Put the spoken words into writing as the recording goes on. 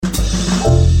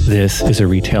This is a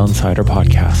Retail Insider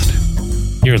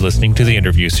podcast. You're listening to the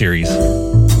interview series.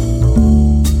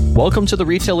 Welcome to the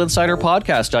Retail Insider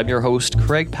podcast. I'm your host,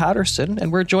 Craig Patterson,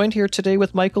 and we're joined here today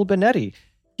with Michael Binetti.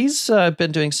 He's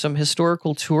been doing some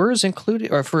historical tours,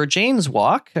 including for Jane's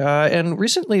Walk, and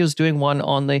recently was doing one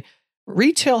on the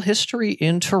retail history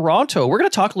in Toronto. We're going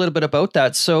to talk a little bit about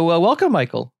that. So welcome,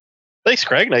 Michael. Thanks,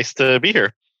 Craig. Nice to be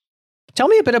here. Tell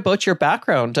me a bit about your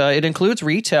background. It includes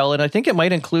retail, and I think it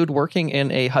might include working in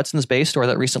a Hudson's Bay store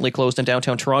that recently closed in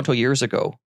downtown Toronto years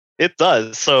ago. It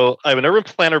does. So I'm an urban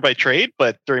planner by trade,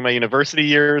 but during my university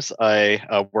years,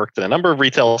 I worked in a number of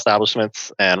retail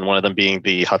establishments, and one of them being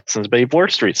the Hudson's Bay Bloor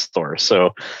Street store.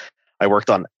 So I worked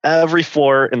on every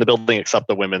floor in the building except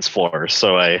the women's floor.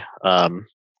 So I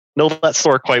know that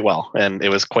store quite well, and it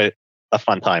was quite a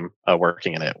fun time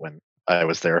working in it when I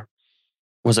was there.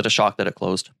 Was it a shock that it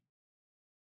closed?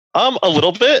 A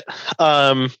little bit,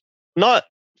 not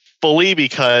fully,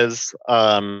 because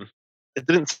it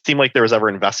didn't seem like there was ever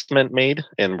investment made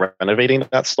in renovating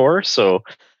that store. So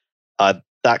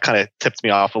that kind of tipped me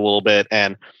off a little bit.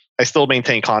 And I still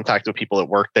maintain contact with people that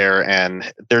work there,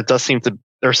 and there seemed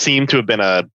to have been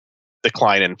a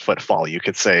decline in footfall, you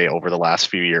could say, over the last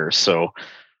few years. So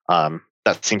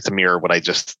that seems to mirror what I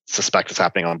just suspect is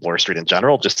happening on Bloor Street in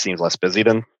general. Just seems less busy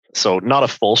than. So not a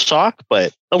full shock,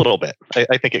 but a little bit.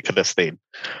 I think it could have stayed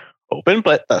open,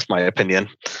 but that's my opinion.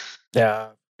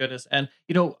 Yeah, goodness. And,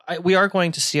 we are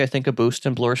going to see, I think, a boost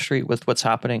in Bloor Street with what's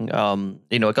happening.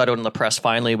 It got out in the press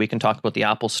finally. We can talk about the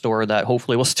Apple store that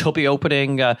hopefully will still be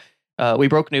opening. We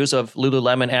broke news of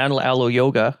Lululemon and Alo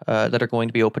Yoga that are going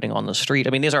to be opening on the street.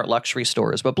 I mean, these aren't luxury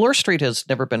stores, but Bloor Street has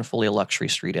never been fully a luxury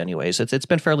street anyways. It's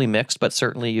been fairly mixed, but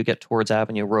certainly you get towards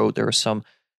Avenue Road, there are some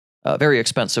very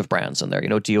expensive brands in there,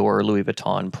 Dior, Louis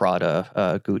Vuitton,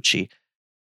 Prada, Gucci.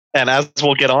 And as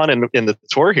we'll get on in the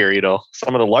tour here,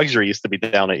 some of the luxury used to be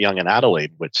down at Yonge and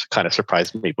Adelaide, which kind of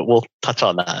surprised me, but we'll touch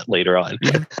on that later on.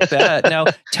 You bet. Now,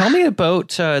 tell me about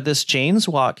this Jane's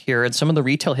Walk here and some of the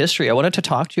retail history. I wanted to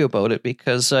talk to you about it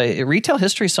because retail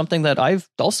history is something that I've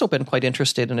also been quite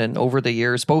interested in over the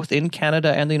years, both in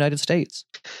Canada and the United States.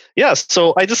 Yes.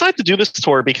 So I decided to do this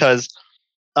tour because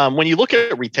when you look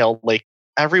at retail, like,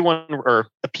 everyone or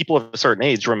people of a certain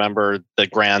age remember the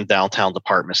grand downtown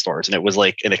department stores, and it was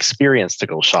like an experience to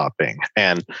go shopping.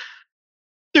 And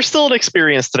there's still an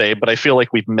experience today, but I feel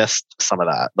like we've missed some of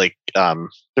that. Like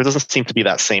there doesn't seem to be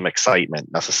that same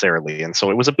excitement necessarily. And so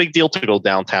it was a big deal to go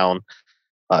downtown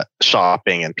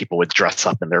shopping, and people would dress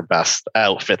up in their best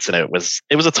outfits, and it was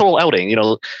a total outing.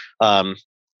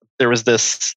 There was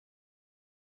this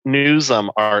news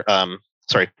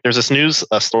there's this news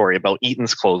story about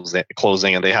Eaton's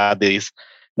closing, and they had these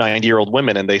 90-year-old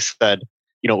women, and they said,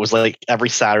 it was like every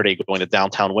Saturday going to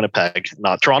downtown Winnipeg,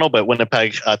 not Toronto, but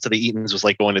Winnipeg to the Eaton's was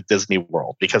like going to Disney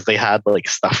World, because they had like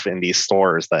stuff in these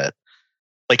stores that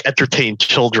like entertained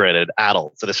children and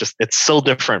adults. And it's so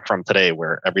different from today,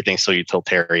 where everything's so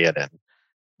utilitarian and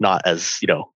not as,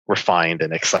 refined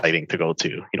and exciting to go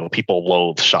to. People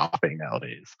loathe shopping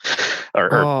nowadays,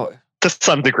 or to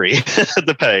some degree,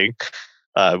 depending.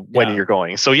 When you're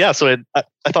going. So I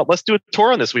thought, let's do a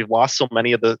tour on this. We've lost so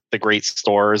many of the great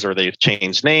stores, or they've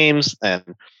changed names,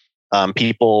 and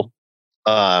people,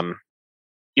 our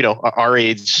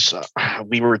age,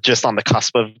 we were just on the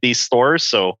cusp of these stores.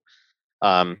 So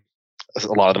a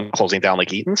lot of them closing down,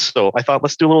 like Eaton's. So I thought,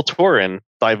 let's do a little tour and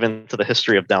dive into the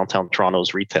history of downtown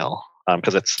Toronto's retail,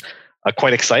 because it's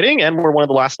quite exciting. And we're one of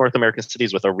the last North American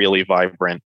cities with a really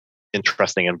vibrant,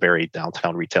 interesting, and varied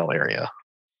downtown retail area.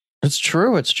 It's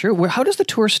true. How does the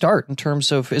tour start in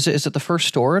terms of, is it the first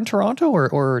store in Toronto,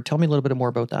 or tell me a little bit more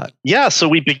about that? Yeah, so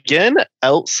we begin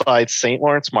outside St.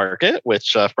 Lawrence Market,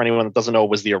 which for anyone that doesn't know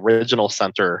was the original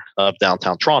center of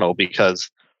downtown Toronto,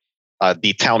 because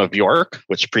the town of York,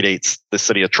 which predates the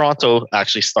city of Toronto,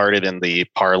 actually started in the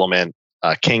Parliament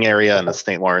King area and the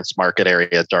St. Lawrence Market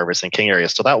area, Jarvis and King area.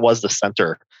 So that was the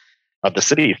center of the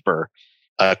city for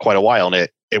quite a while. And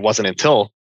it wasn't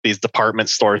until these department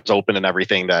stores opened and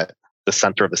everything that the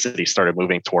center of the city started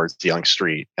moving towards Yonge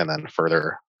Street, and then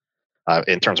further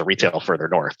in terms of retail further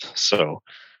north. So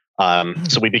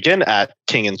we begin at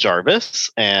King and Jarvis,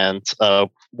 and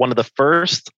one of the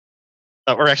first,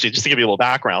 or actually just to give you a little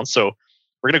background. So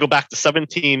we're going to go back to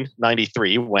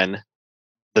 1793 when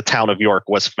the town of York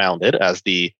was founded as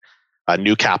the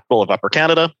new capital of Upper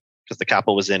Canada, because the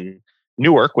capital was in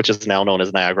Newark, which is now known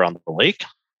as Niagara-on-the-Lake.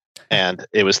 And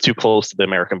it was too close to the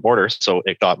American border, so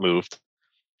it got moved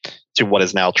to what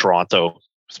is now Toronto.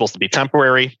 Supposed to be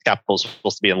temporary. Capital was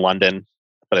supposed to be in London,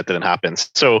 but it didn't happen.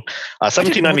 So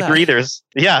 1793, there's,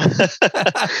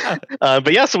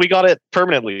 but so we got it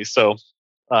permanently. So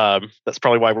That's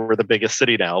probably why we're the biggest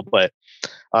city now. But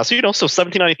so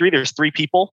 1793, there's 3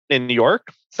 people in New York.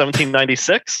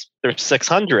 1796, there's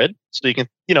 600. So you can,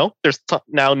 there's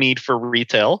now need for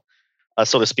retail,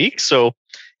 so to speak. So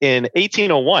in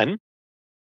 1801,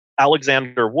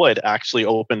 Alexander Wood actually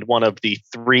opened one of the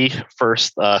 3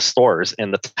 first stores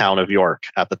in the town of York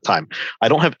at the time. I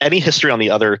don't have any history on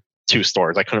the other 2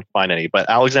 stores. I couldn't find any, but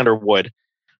Alexander Wood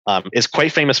is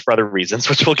quite famous for other reasons,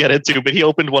 which we'll get into. But he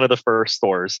opened one of the first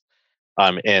stores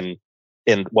in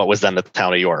what was then the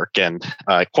town of York, and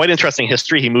quite interesting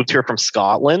history. He moved here from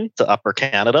Scotland to Upper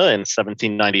Canada in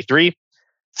 1793,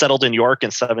 settled in York in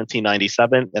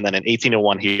 1797, and then in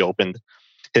 1801 he opened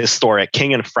his store at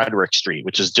King and Frederick Street,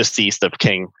 which is just east of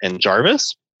King and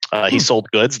Jarvis. He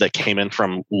sold goods that came in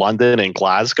from London and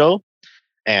Glasgow,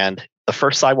 and the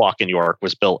first sidewalk in York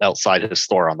was built outside his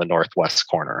store on the northwest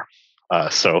corner.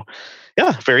 So,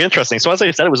 yeah, very interesting. So, as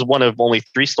I said, it was one of only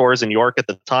 3 stores in York at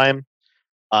the time.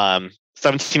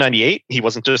 1798, he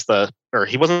wasn't just a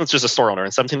store owner.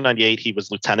 In 1798, he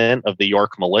was lieutenant of the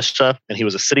York Militia, and he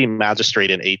was a city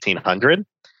magistrate in 1800.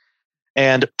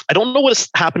 And I don't know what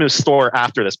happened to his store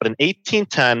after this, but in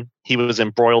 1810, he was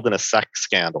embroiled in a sex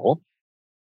scandal.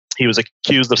 He was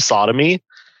accused of sodomy,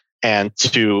 and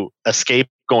to escape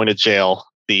going to jail,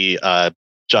 the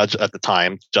judge at the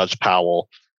time, Judge Powell,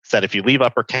 said, if you leave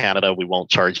Upper Canada, we won't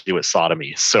charge you with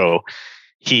sodomy. So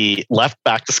he left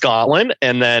back to Scotland,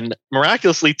 and then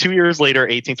miraculously 2 years later,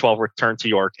 1812, returned to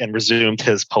York and resumed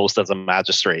his post as a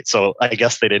magistrate. So I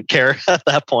guess they didn't care at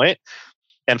that point,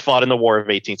 and fought in the War of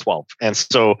 1812. And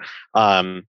so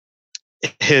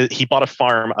he bought a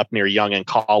farm up near Yonge and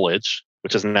College,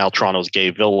 which is now Toronto's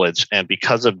gay village. And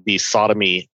because of these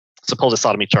supposed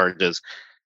sodomy charges,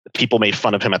 people made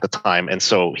fun of him at the time. And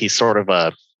so he's sort of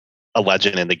a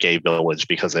legend in the gay village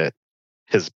because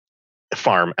his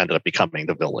farm ended up becoming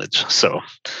the village. So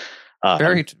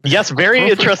very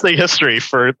interesting history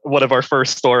for one of our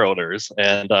first store owners.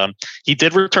 And he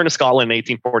did return to Scotland in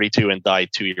 1842 and died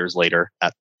 2 years later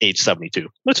at age 72,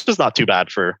 which is not too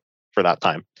bad for that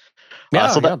time.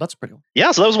 That's pretty cool.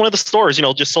 Yeah, so that was one of the stores,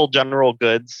 just sold general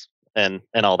goods and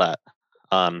all that.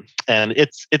 And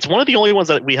it's one of the only ones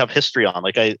that we have history on.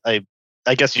 Like I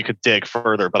guess you could dig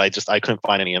further, but I couldn't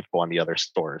find any info on the other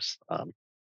stores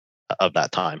of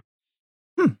that time.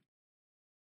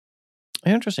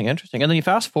 Interesting. And then you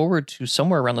fast forward to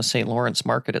somewhere around the St. Lawrence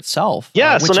Market itself.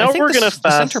 Yeah, so now we're going to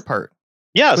the center part.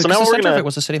 Yeah, so now the we're center going of it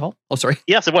was the City Hall. Oh, sorry.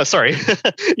 Yes, it was. Sorry.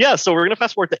 Yeah, so we're going to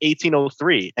fast forward to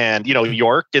 1803, and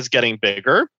York is getting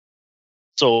bigger.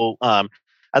 So, as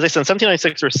I said, in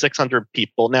 1796 there were 600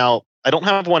 people. Now, I don't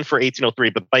have one for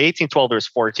 1803, but by 1812 there's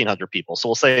 1,400 people. So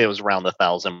we'll say it was around the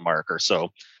 1,000 mark or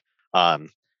so, at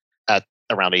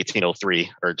around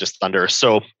 1803 or just under.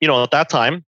 So, at that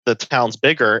time the town's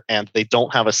bigger and they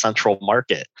don't have a central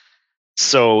market.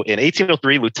 So in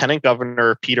 1803, Lieutenant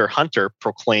Governor Peter Hunter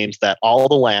proclaims that all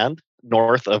the land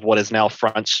north of what is now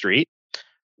Front Street,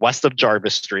 west of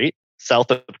Jarvis Street,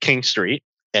 south of King Street,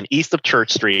 and east of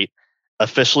Church Street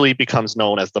officially becomes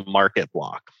known as the Market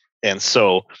Block. And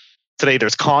so today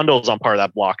there's condos on part of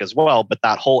that block as well, but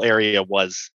that whole area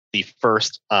was the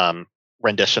first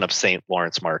rendition of St.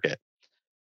 Lawrence Market,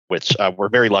 which we're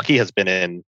very lucky has been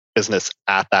in business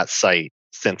at that site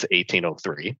since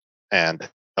 1803 and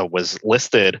was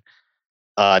listed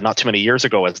not too many years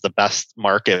ago as the best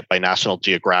market by National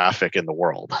Geographic in the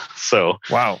world. So,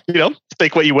 wow,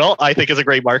 think what you will. I think it's a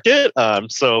great market.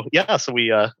 So we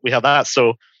have that.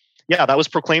 So yeah, that was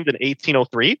proclaimed in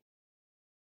 1803,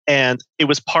 and it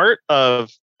was part of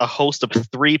a host of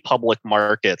 3 public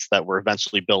markets that were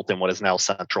eventually built in what is now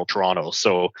central Toronto.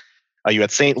 So you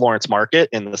had St. Lawrence Market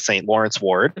in the St. Lawrence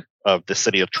ward of the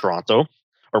city of Toronto,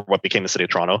 or what became the city of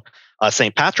Toronto.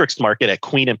 St. Patrick's Market at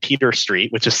Queen and Peter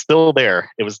Street, which is still there.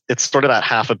 It's sort of that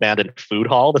half abandoned food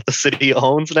hall that the city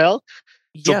owns now.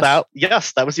 So that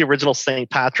was the original St.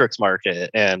 Patrick's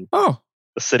Market. And the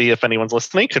city, if anyone's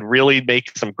listening, could really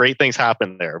make some great things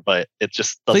happen there, but it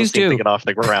just doesn't seem to get off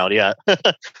the ground yet.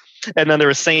 And then there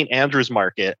was St. Andrew's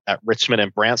Market at Richmond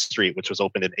and Brant Street, which was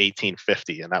opened in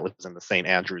 1850, and that was in the St.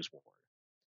 Andrew's ward.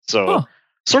 So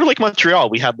sort of like Montreal,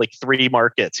 we had like 3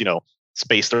 markets,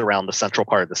 spaced around the central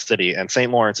part of the city, and St.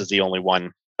 Lawrence is the only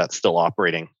one that's still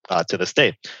operating to this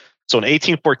day. So in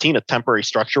 1814, a temporary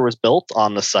structure was built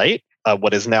on the site,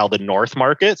 what is now the North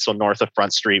Market, so north of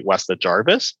Front Street, west of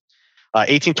Jarvis.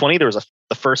 1820, the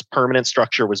first permanent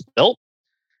structure was built,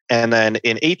 and then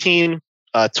in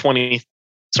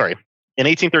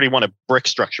 1831, a brick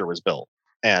structure was built,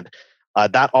 and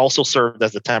that also served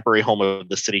as the temporary home of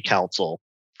the city council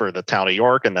for the town of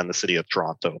York and then the city of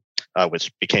Toronto,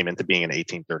 which became into being in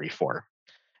 1834.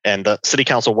 And the city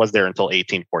council was there until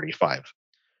 1845.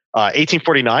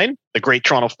 1849, the Great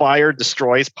Toronto Fire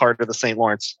destroys part of the St.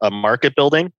 Lawrence Market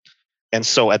building. And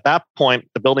so at that point,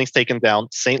 the building's taken down.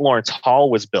 St. Lawrence Hall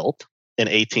was built in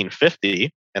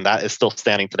 1850, and that is still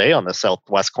standing today on the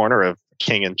southwest corner of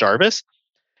King and Jarvis.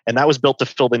 And that was built to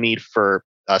fill the need for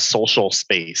a social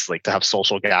space, like to have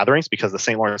social gatherings, because the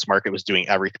St. Lawrence Market was doing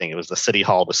everything. It was the city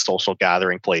hall, the social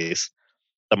gathering place,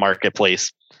 the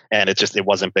marketplace, and it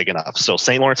wasn't big enough. So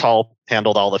St. Lawrence Hall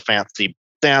handled all the fancy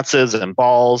dances and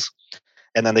balls,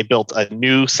 and then they built a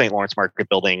new St. Lawrence Market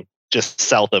building just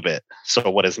south of it. So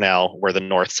what is now where the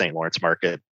North St. Lawrence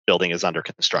Market building is under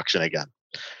construction again.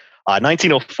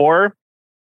 1904,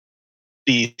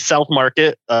 the South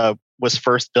Market was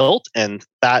first built, and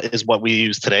that is what we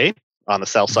use today on the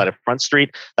south side of Front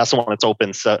Street. That's the one that's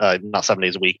open not 7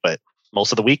 days a week, but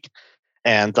most of the week.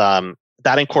 And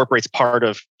that incorporates part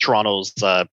of Toronto's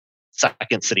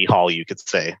second city hall, you could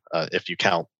say, if you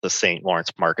count the St.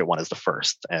 Lawrence Market one as the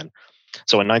first. And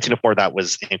so in 1904, that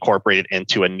was incorporated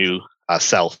into a new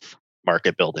South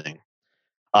Market building.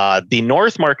 The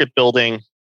North Market building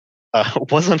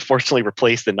was unfortunately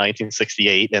replaced in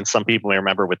 1968, and some people may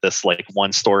remember with this like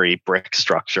one-story brick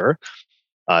structure,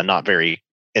 not very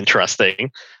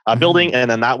interesting building.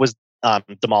 And then that was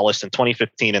demolished in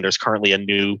 2015, and there's currently a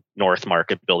new North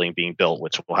Market building being built,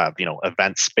 which will have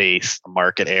event space, a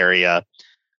market area,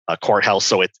 a courthouse.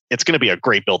 So it's going to be a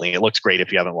great building. It looks great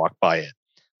if you haven't walked by it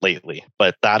lately.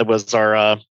 But that was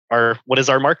our what is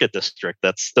our market district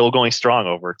that's still going strong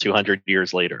over 200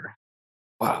 years later.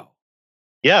 Wow.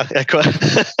 Yeah.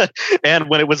 And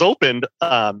when it was opened,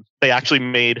 they actually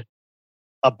made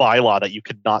a bylaw that you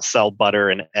could not sell butter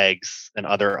and eggs and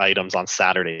other items on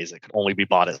Saturdays. It could only be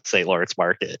bought at St. Lawrence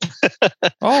Market.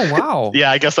 Oh, wow.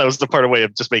 Yeah, I guess that was the part of way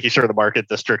of just making sure the market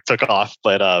district took off.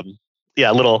 But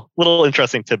yeah, little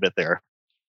interesting tidbit there.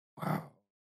 Wow.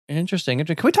 Interesting.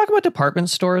 Can we talk about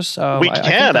department stores? We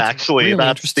can actually. Really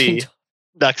that's the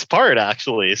next part,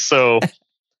 actually. So,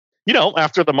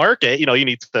 after the market, you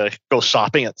need to go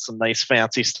shopping at some nice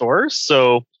fancy stores.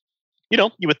 So, you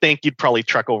would think you'd probably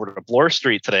trek over to Bloor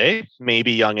Street today,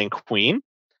 maybe Yonge and Queen.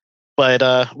 But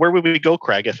where would we go,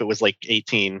 Craig, if it was like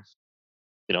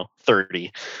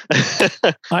 1830?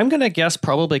 I'm going to guess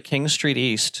probably King Street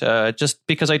East, just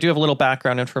because I do have a little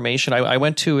background information. I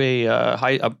went to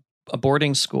a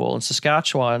boarding school in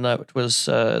Saskatchewan that was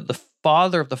the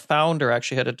father of the founder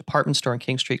actually had a department store in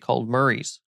King Street called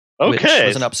Murray's. Which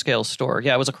was an upscale store.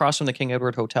 Yeah, it was across from the King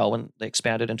Edward Hotel when they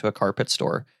expanded into a carpet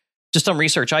store. Just some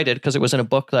research I did because it was in a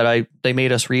book that they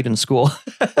made us read in school.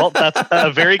 Well, that's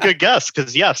a very good guess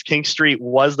because yes, King Street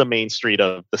was the main street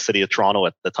of the city of Toronto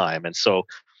at the time. And so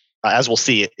as we'll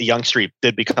see, Yonge Street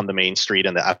did become the main street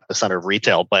and the epicenter of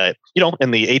retail. But,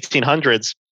 in the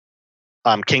 1800s,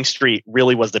 King Street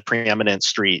really was the preeminent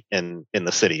street in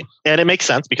the city. And it makes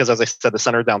sense because, as I said, the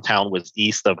center of downtown was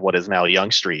east of what is now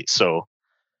Yonge Street. So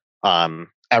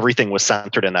everything was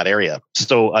centered in that area.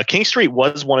 So King Street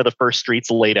was one of the first streets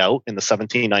laid out in the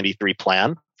 1793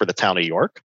 plan for the town of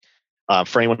York.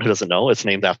 For anyone who doesn't know, it's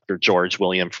named after George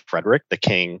William Frederick, the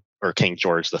king, or King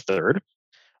George III.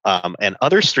 And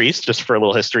other streets, just for a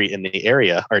little history in the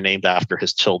area, are named after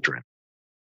his children.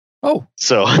 Oh.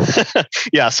 So,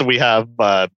 yeah, so we have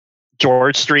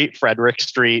George Street, Frederick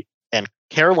Street, and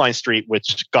Caroline Street,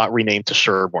 which got renamed to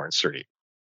Sherbourne Street.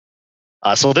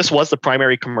 So this was the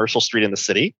primary commercial street in the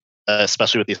city,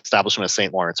 especially with the establishment of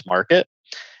St. Lawrence Market.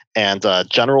 And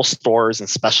general stores and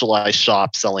specialized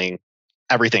shops selling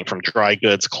everything from dry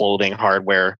goods, clothing,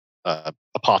 hardware,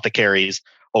 apothecaries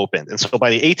opened. And so by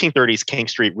the 1830s, King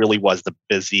Street really was the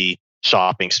busy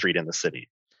shopping street in the city.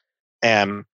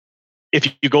 And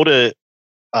if you go to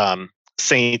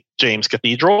St. James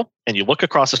Cathedral and you look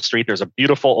across the street, there's a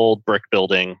beautiful old brick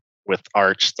building with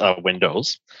arched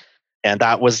windows. And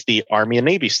that was the Army and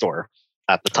Navy store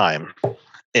at the time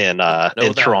in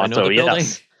Toronto.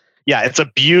 Yes. Yeah, it's a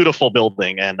beautiful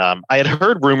building. And I had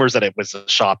heard rumors that it was a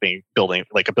shopping building,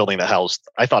 like a building that housed,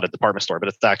 I thought, a department store, but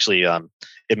it's actually,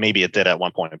 it did at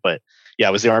one point. But yeah,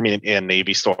 it was the Army and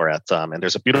Navy store and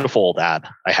there's a beautiful old ad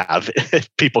I have. If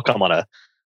people come on a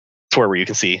tour where you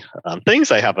can see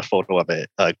things, I have a photo of it,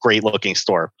 a great looking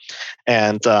store.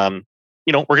 And,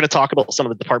 we're going to talk about some of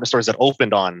the department stores that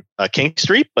opened on King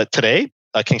Street, but today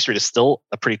King Street is still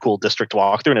a pretty cool district to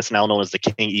walk through, and it's now known as the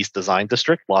King East Design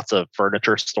District. Lots of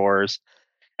furniture stores,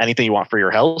 anything you want for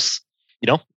your house.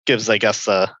 Gives, I guess,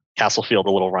 Castlefield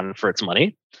a little run for its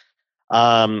money.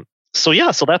 So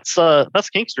that's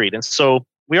King Street, and so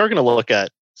we are going to look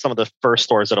at some of the first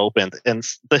stores that opened, and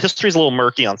the history is a little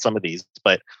murky on some of these,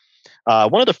 but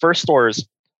one of the first stores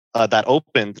that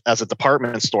opened as a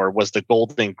department store was the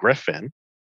Golden Griffin,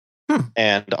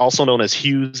 and also known as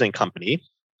Hughes and Company.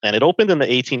 And it opened in the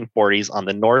 1840s on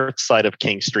the north side of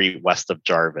King Street, west of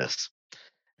Jarvis.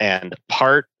 And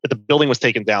the building was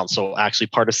taken down, so actually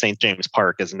part of St. James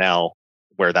Park is now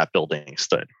where that building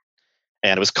stood.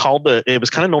 And it was kind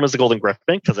of known as the Golden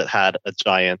Griffin because it had a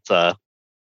giant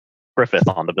griffith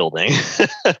on the building,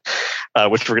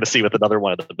 which we're going to see with another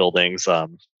one of the buildings.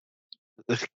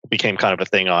 Became kind of a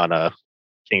thing on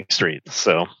King Street.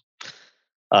 So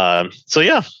that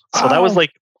was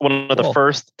like one of the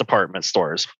first department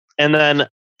stores. And then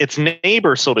its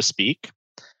neighbor, so to speak,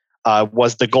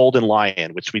 was the Golden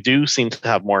Lion, which we do seem to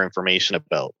have more information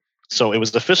about. So it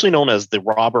was officially known as the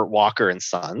Robert Walker and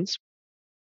Sons.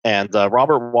 And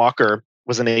Robert Walker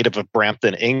was a native of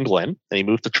Brampton, England, and he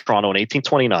moved to Toronto in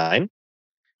 1829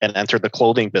 and entered the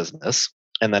clothing business.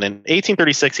 And then in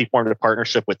 1836, he formed a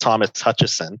partnership with Thomas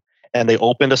Hutchison, and they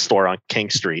opened a store on King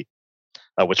Street,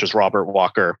 which was Robert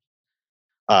Walker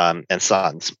and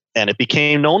Sons. And it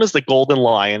became known as the Golden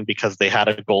Lion because they had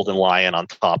a golden lion on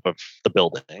top of the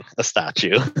building, a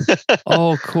statue.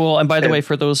 Oh, cool. And by the way,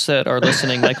 for those that are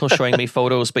listening, Michael's showing me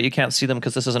photos, but you can't see them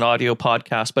because this is an audio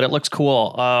podcast, but it looks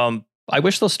cool. I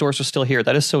wish those stores were still here.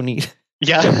 That is so neat.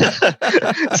 Yeah.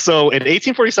 So in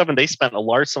 1847, they spent a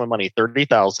large sum of money,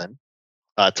 $30,000,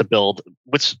 to build,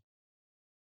 which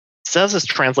says is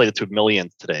translated to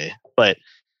millions today, but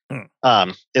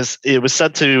it was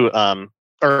said to,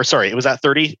 it was at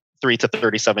 33 to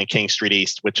 37 King Street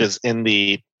East, which is in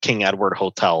the King Edward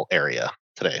Hotel area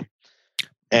today.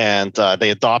 And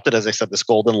they adopted, as I said, this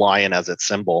golden lion as its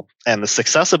symbol. And the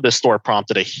success of this store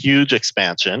prompted a huge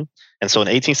expansion. And so in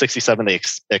 1867, they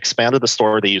expanded the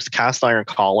store. They used cast iron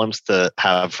columns to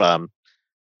have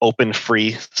open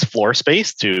free floor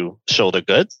space to show the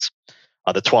goods.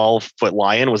 The 12-foot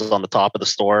lion was on the top of the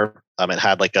store. It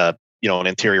had like an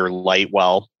interior light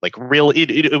well, like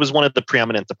it was one of the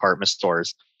preeminent department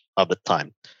stores of the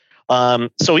time.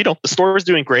 So the store was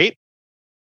doing great.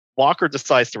 Walker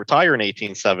decides to retire in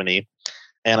 1870,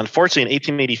 and unfortunately in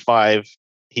 1885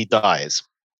 he dies.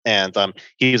 And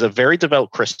he's a very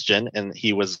devout Christian, and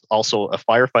he was also a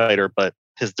firefighter, but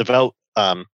his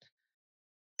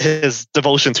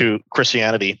devotion to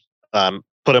Christianity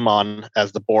put him on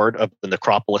as the board of the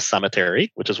Necropolis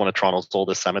Cemetery, which is one of Toronto's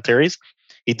oldest cemeteries.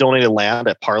 He donated land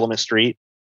at Parliament Street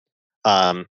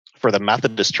for the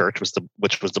Methodist Church,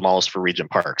 which was demolished for Regent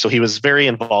Park. So he was very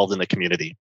involved in the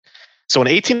community. So in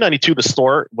 1892, the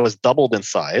store was doubled in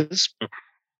size,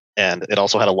 and it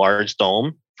also had a large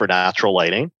dome for natural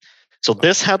lighting. So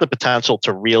this had the potential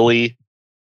to really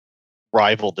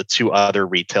rival the two other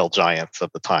retail giants of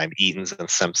the time, Eaton's and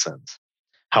Simpson's.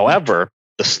 However,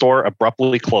 the store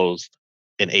abruptly closed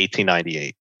in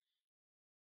 1898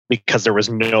 because there was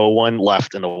no one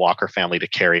left in the Walker family to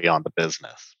carry on the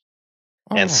business.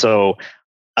 Oh. And so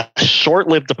a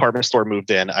short-lived department store moved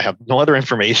in. I have no other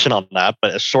information on that,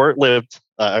 but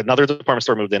another department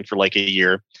store moved in for like a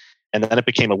year. And then it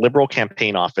became a Liberal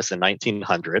campaign office in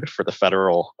 1900 for the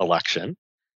federal election.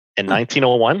 In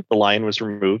 1901, the lion was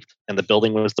removed and the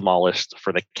building was demolished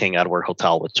for the King Edward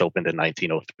Hotel, which opened in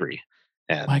 1903.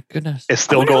 And my goodness, it's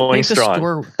still going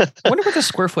strong. I wonder what the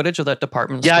square footage of that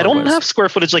department store I don't was. have square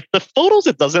footage. Like the photos,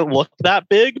 it doesn't look that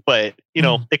big, but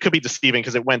it could be deceiving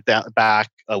because it went back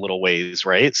a little ways,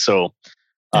 right? So,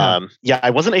 I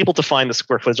wasn't able to find the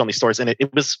square footage on these stores, and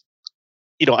it was,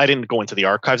 I didn't go into the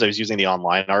archives. I was using the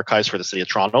online archives for the city of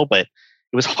Toronto, but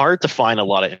it was hard to find a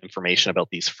lot of information about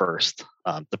these first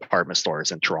department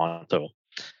stores in Toronto.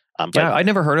 I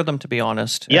never heard of them, to be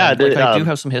honest. Yeah, I do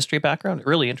have some history background.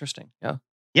 Really interesting. Yeah.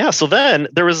 Yeah. So then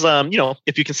there was,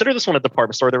 if you consider this one a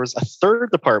department store, there was a third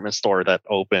department store that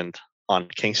opened on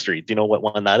King Street. Do you know what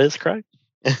one that is, Craig?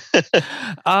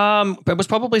 It was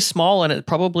probably small, and it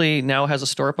probably now has a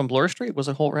store up on Bloor Street. Was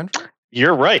it Holt Renfrew?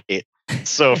 You're right.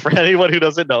 So for anyone who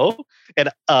doesn't know, and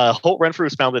Holt Renfrew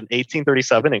was founded in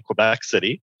 1837 in Quebec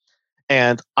City.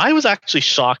 And I was actually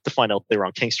shocked to find out they were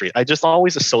on King Street. I just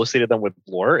always associated them with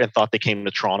Bloor and thought they came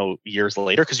to Toronto years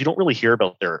later because you don't really hear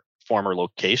about their former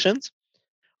locations.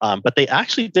 But they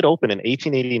actually did open in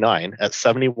 1889 at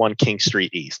 71 King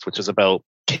Street East, which is about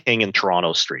King and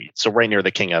Toronto Street. So right near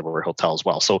the King Edward Hotel as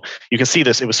well. So you can see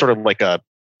this. It was sort of like a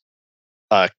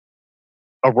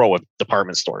row of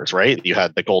department stores, right? You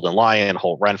had the Golden Lion,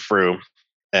 Holt Renfrew,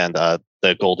 and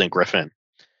the Golden Griffin.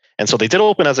 And so they did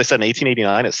open, as I said, in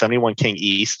 1889 at 71 King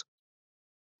East.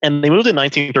 And they moved in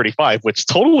 1935, which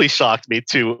totally shocked me,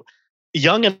 to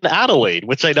Yonge and Adelaide,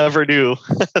 which I never knew.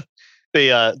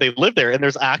 They lived there. And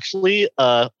there's actually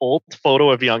an old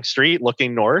photo of Yonge Street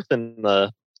looking north in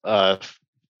the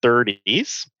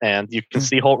 30s, and you can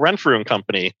see Holt Renfrew and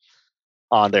Company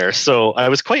on there. So I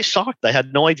was quite shocked. I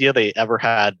had no idea they ever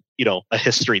had, a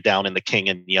history down in the King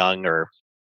and Yonge or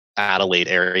Adelaide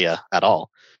area at all.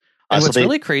 And what's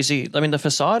really crazy, I mean, the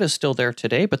facade is still there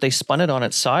today, but they spun it on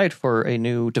its side for a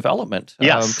new development.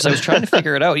 Yes. Because I was trying to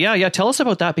figure it out. Yeah. Tell us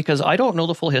about that, because I don't know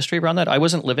the full history around that. I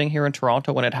wasn't living here in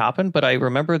Toronto when it happened, but I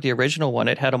remember the original one.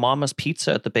 It had a Mama's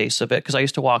Pizza at the base of it, because I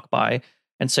used to walk by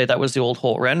and say that was the old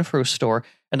Holt Renfrew store.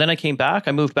 And then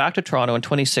I moved back to Toronto in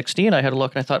 2016. I had a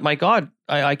look and I thought, my God,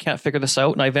 I can't figure this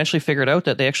out. And I eventually figured out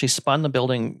that they actually spun the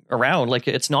building around. Like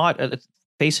it's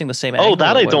facing the same angle. Oh,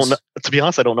 that I don't know. To be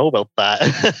honest, I don't know about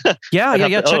that. Yeah.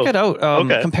 Check it out.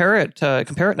 Okay. Compare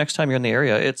it next time you're in the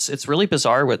area. It's really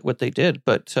bizarre what they did,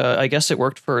 but I guess it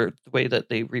worked for the way that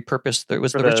they repurposed. It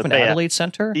was the Richmond Adelaide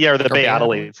Center. Yeah, or the Bay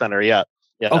Adelaide Center. Yeah.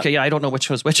 Okay. Yeah, I don't know which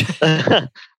was which. No,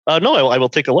 I will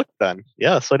take a look then.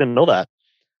 Yeah, so I didn't know that.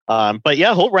 But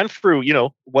yeah, Holt Renfrew,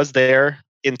 was there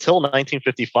until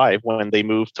 1955 when they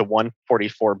moved to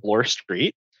 144 Bloor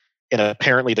Street, in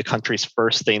apparently the country's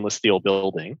first stainless steel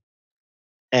building.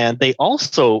 And they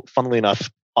also, funnily enough,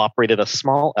 operated a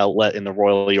small outlet in the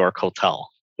Royal York Hotel,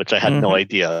 which I had no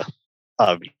idea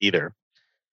of either.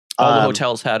 All the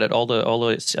hotels had it. All the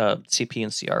CP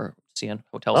and CN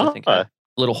hotels, I think, had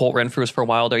little Holt Renfrews for a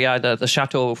while there. Yeah, the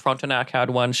Chateau Frontenac had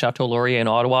one. Chateau Laurier in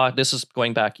Ottawa. This is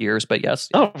going back years, but yes.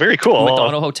 Oh, very cool.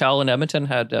 McDonough Hotel in Edmonton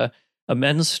had a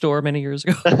men's store many years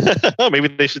ago. Oh, maybe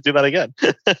they should do that again.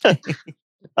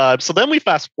 So then we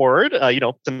fast forward, to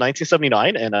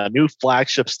 1979, and a new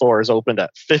flagship store is opened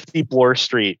at 50 Bloor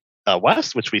Street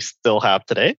West, which we still have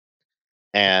today.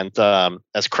 And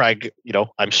as Craig,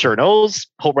 I'm sure knows,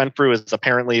 Holt Renfrew is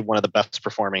apparently one of the best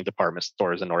performing department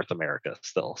stores in North America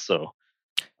still. So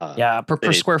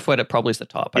per square foot, it probably is the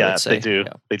top. I would say.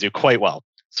 They do quite well.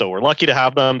 So we're lucky to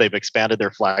have them. They've expanded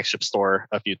their flagship store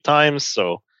a few times.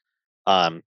 So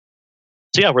we're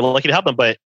lucky to have them.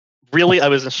 But really, I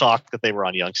was in shock that they were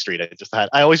on Yonge Street.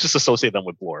 I always just associate them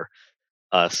with Bloor.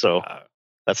 So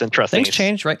that's interesting. Things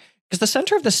change, right? Because the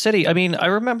center of the city, I mean, I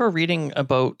remember reading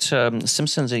about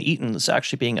Simpsons and Eaton's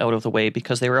actually being out of the way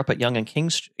because they were up at Yonge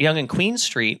and Queen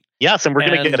Street. Yes, and we're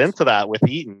going to get into that with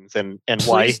Eaton's and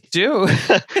why do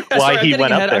why he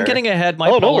went up there. I'm getting ahead. My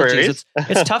apologies.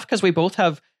 It's tough because we both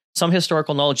have some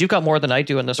historical knowledge. You've got more than I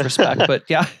do in this respect, but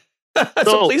yeah.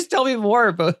 So please tell me more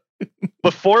about.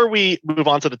 Before we move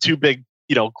on to the two big,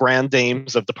 grand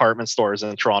dames of department stores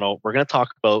in Toronto, we're going to talk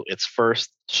about its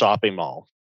first shopping mall,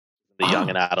 the Yonge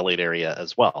and Adelaide area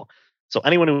as well. So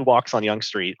anyone who walks on Yonge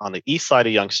Street, on the east side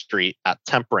of Yonge Street at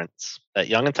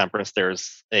Yonge and Temperance,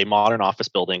 there's a modern office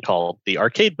building called the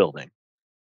Arcade Building.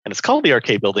 And it's called the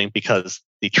Arcade Building because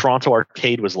the Toronto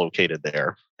Arcade was located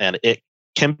there. And it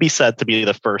can be said to be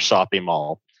the first shopping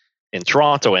mall in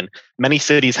Toronto. And many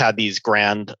cities had these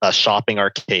grand shopping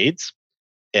arcades.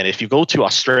 And if you go to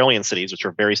Australian cities, which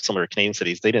are very similar to Canadian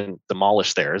cities, they didn't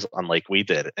demolish theirs, unlike we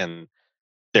did. And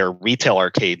their retail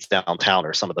arcades downtown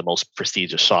are some of the most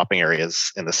prestigious shopping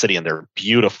areas in the city, and they're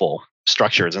beautiful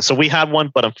structures. And so we had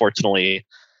one, but unfortunately,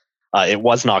 it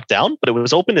was knocked down. But it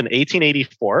was opened in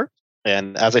 1884.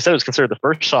 And as I said, it was considered the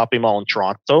first shopping mall in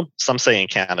Toronto, some say in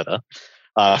Canada.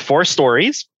 4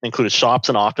 stories, included shops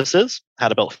and offices,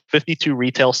 had about 52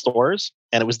 retail stores,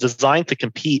 and it was designed to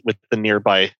compete with the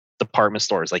nearby department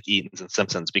stores like Eaton's and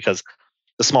Simpsons, because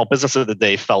the small business of the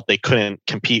day felt they couldn't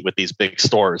compete with these big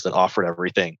stores that offered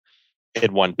everything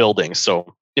in one building.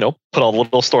 So, put all the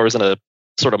little stores in a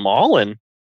sort of mall and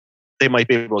they might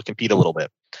be able to compete a little bit.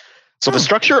 So the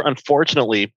structure,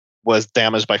 unfortunately, was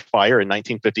damaged by fire in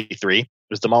 1953. It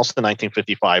was demolished in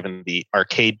 1955, and the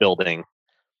Arcade Building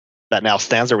that now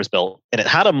stands there was built. And it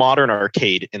had a modern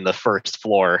arcade in the first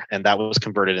floor, and that was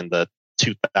converted in the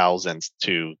 2000s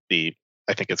to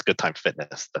I think it's Good Time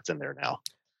Fitness that's in there now.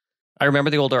 I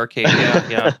remember the old arcade.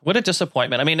 Yeah. What a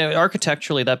disappointment. I mean,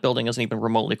 architecturally, that building isn't even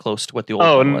remotely close to what the old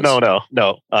one was.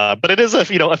 No. But it is a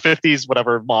 50s,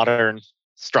 whatever, modern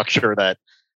structure that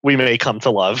we may come to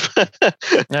love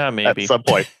maybe at some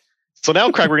point. So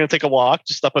now, Craig, we're going to take a walk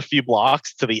just up a few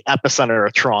blocks to the epicenter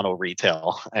of Toronto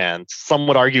retail. And some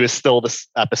would argue is still the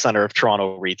epicenter of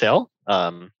Toronto retail,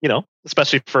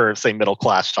 especially for, say,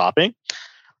 middle-class shopping.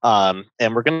 And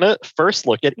we're going to first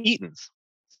look at Eaton's.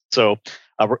 So,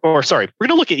 we're going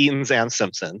to look at Eaton's and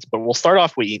Simpsons, but we'll start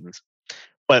off with Eaton's.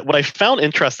 But what I found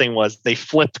interesting was they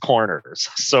flipped corners.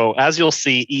 So as you'll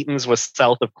see, Eaton's was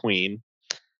south of Queen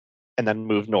and then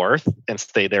moved north and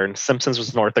stayed there. And Simpsons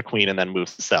was north of Queen and then moved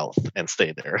south and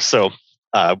stayed there. So,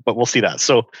 but we'll see that.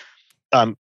 So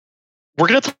we're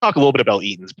going to talk a little bit about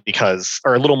Eaton's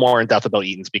or a little more in depth about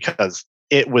Eaton's, because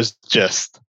it was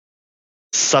just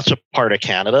such a part of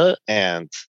Canada and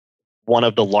one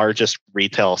of the largest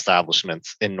retail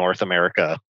establishments in North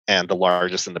America and the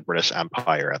largest in the British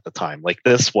Empire at the time. Like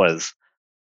this was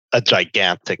a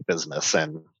gigantic business.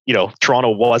 And,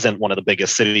 Toronto wasn't one of the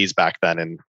biggest cities back then.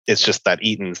 And it's just that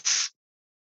Eaton's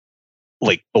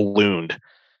like ballooned.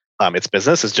 Its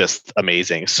business is just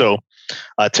amazing. So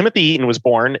Timothy Eaton was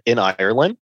born in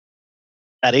Ireland.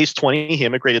 At age 20, he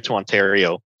immigrated to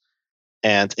Ontario.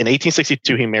 And in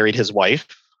 1862, he married his wife,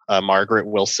 Margaret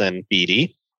Wilson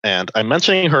Beatty. And I'm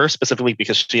mentioning her specifically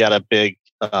because she had a big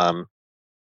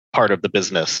part of the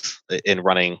business in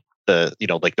running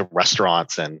the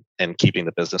restaurants and keeping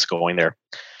the business going there.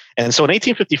 And so in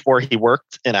 1854, he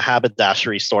worked in a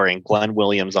haberdashery store in Glen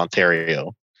Williams,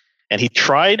 Ontario. And he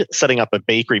tried setting up a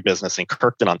bakery business in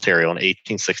Kirkton, Ontario in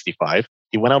 1865.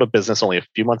 He went out of business only a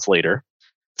few months later,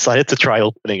 decided to try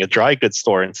opening a dry goods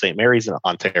store in St. Mary's in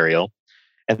Ontario.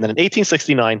 And then in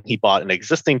 1869, he bought an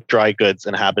existing dry goods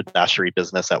and haberdashery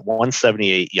business at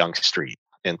 178 Yonge Street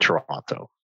in Toronto.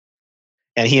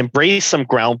 And he embraced some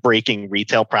groundbreaking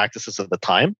retail practices of the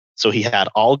time. So he had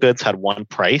all goods had one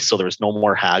price. So there was no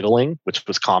more haggling, which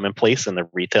was commonplace in the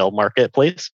retail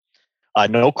marketplace.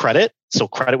 No credit. So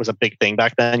credit was a big thing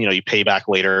back then. You pay back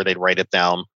later, they'd write it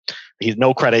down.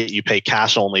 No credit, you pay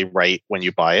cash only right when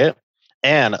you buy it.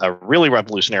 And a really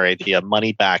revolutionary idea,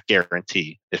 money back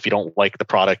guarantee. If you don't like the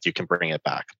product, you can bring it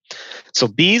back. So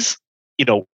these,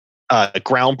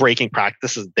 groundbreaking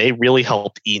practices, they really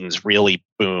helped Eaton's really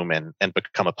boom and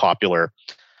become a popular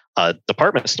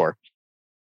department store.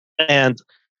 And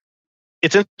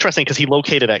it's interesting because he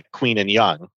located at Queen and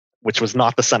Yonge, which was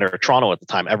not the center of Toronto at the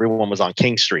time. Everyone was on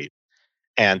King Street.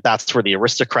 And that's where the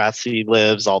aristocracy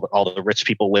lives. All the rich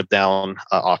people live down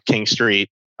off King Street.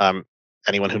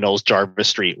 Anyone who knows Jarvis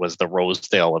Street was the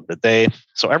Rosedale of the day.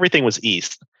 So everything was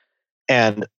east.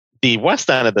 And the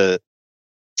west end of the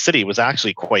city was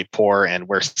actually quite poor. And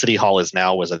where City Hall is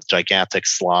now was a gigantic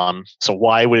slum. So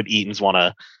why would Eaton's want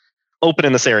to open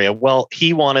in this area? Well,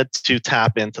 he wanted to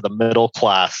tap into the middle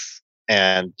class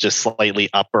and just slightly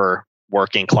upper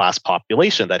working class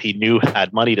population that he knew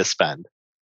had money to spend.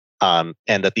 And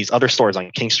that these other stores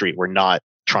on King Street were not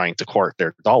trying to court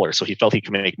their dollars. So he felt he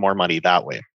could make more money that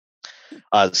way.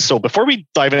 So before we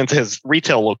dive into his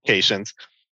retail locations,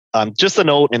 just a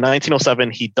note, in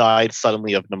 1907, he died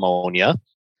suddenly of pneumonia.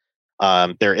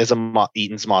 There is a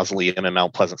Eaton's Mausoleum in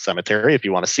Mount Pleasant Cemetery if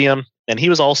you want to see him. And he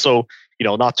was also,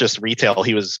 not just retail,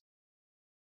 he was,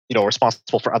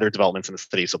 responsible for other developments in the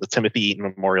city. So the Timothy Eaton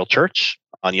Memorial Church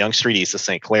on Yonge Street, east of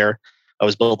St. Clair,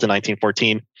 was built in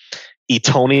 1914.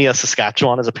 Eatonia,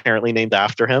 Saskatchewan is apparently named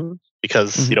after him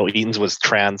because, Eaton's was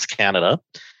trans-Canada.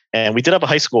 And we did have a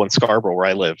high school in Scarborough, where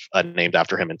I live, named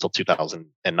after him until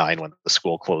 2009 when the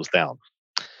school closed down.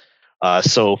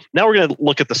 So now we're going to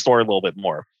look at the store a little bit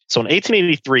more. So in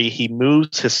 1883, he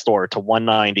moves his store to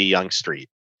 190 Yonge Street.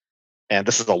 And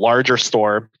this is a larger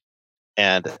store,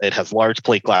 and it has large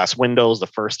plate glass windows, the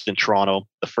first in Toronto,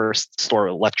 the first store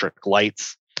with electric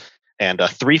lights, and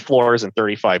 3 floors and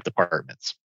 35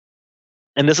 departments.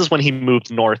 And this is when he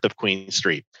moved north of Queen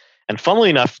Street. And funnily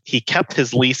enough, he kept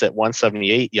his lease at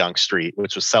 178 Yonge Street,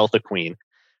 which was south of Queen,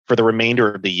 for the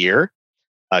remainder of the year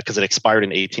because it expired in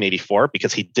 1884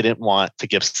 because he didn't want to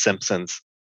give Simpsons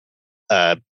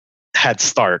a head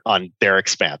start on their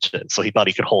expansion. So he thought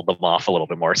he could hold them off a little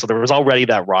bit more. So there was already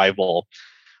that rival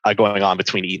going on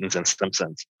between Eaton's and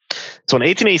Simpsons. So in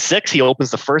 1886, he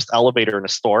opens the first elevator in a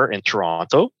store in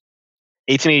Toronto.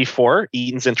 1884,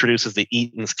 Eaton's introduces the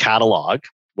Eaton's catalog,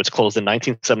 which closed in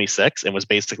 1976 and was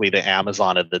basically the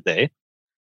Amazon of the day.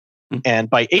 And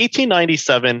by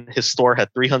 1897, his store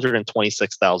had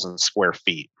 326,000 square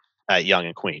feet at Yonge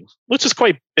and Queen, which is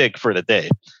quite big for the day.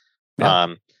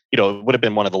 Yeah. It would have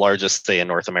been one of the largest, say, in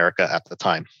North America at the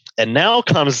time. And now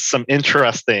comes some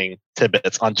interesting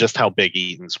tidbits on just how big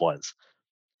Eaton's was.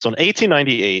 So in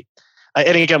 1898,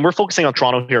 and again, we're focusing on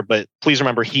Toronto here, but please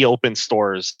remember he opened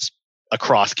stores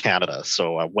across Canada.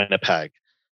 So Winnipeg,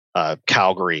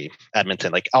 Calgary,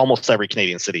 Edmonton, like almost every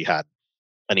Canadian city had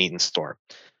an Eaton's store.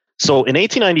 So in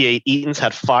 1898, Eaton's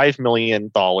had $5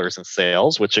 million in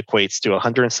sales, which equates to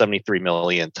 $173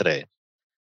 million today.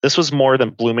 This was more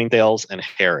than Bloomingdale's and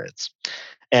Harrods.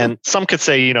 And some could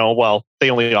say, well,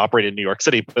 they only operated in New York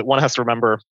City, but one has to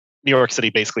remember New York City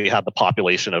basically had the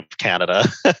population of Canada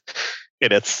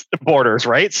in its borders,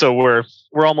 right? So we're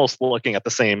almost looking at the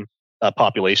same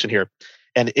population here.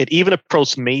 And it even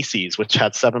approached Macy's, which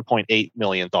had $7.8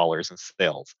 million in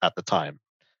sales at the time.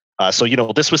 So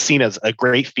this was seen as a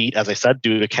great feat, as I said,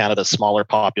 due to Canada's smaller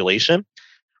population.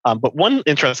 But one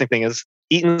interesting thing is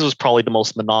Eaton's was probably the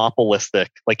most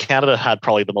monopolistic. Like Canada had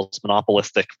probably the most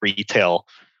monopolistic retail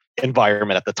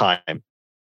environment at the time.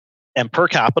 And per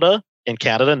capita in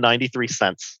Canada, 93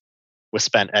 cents was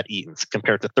spent at Eaton's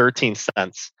compared to 13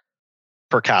 cents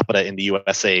per capita in the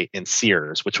USA in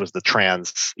Sears, which was the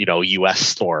US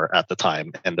store at the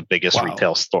time and the biggest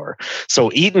retail store.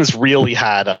 So Eaton's really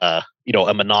had a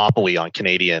monopoly on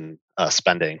Canadian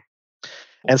spending.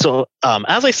 And so,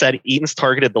 as I said, Eaton's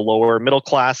targeted the lower middle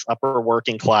class, upper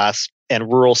working class,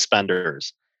 and rural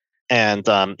spenders. And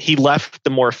he left the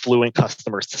more affluent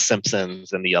customers to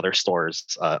Simpsons and the other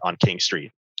stores on King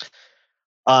Street.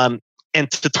 And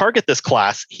to target this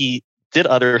class, he did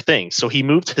other things. So he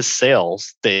moved his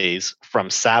sales days from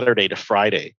Saturday to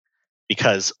Friday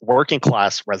because working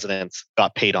class residents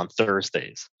got paid on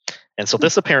Thursdays. And so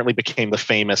this apparently became the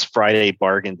famous Friday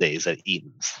bargain days at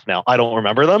Eaton's. Now, I don't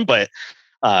remember them, but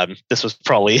this was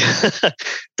probably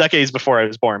decades before I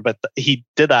was born, but he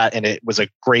did that and it was a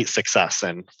great success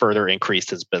and further increased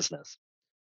his business.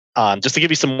 Just to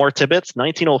give you some more tidbits,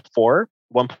 1904,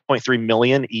 1.3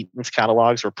 million Eaton's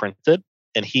catalogs were printed,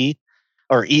 and Eaton's,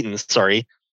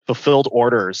 fulfilled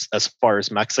orders as far as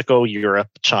Mexico, Europe,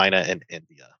 China, and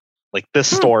India. Like this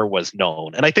store was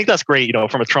known. And I think that's great,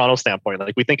 from a Toronto standpoint.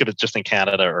 Like we think of it just in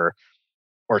Canada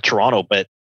or Toronto, but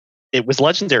it was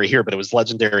legendary here, but it was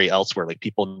legendary elsewhere. Like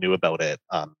people knew about it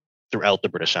throughout the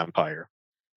British Empire.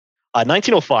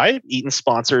 1905, Eaton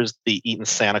sponsors the Eaton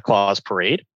Santa Claus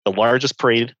Parade, the largest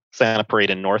Santa parade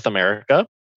in North America.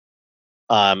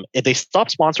 They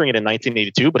stopped sponsoring it in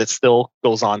 1982, but it still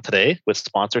goes on today with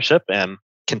sponsorship and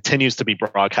continues to be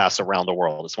broadcast around the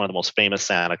world. It's one of the most famous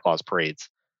Santa Claus parades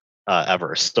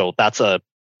ever. So that's a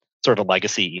sort of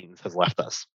legacy Eaton has left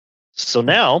us. So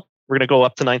now we're going to go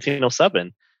up to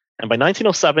 1907. And by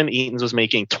 1907, Eaton's was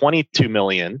making 22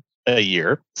 million a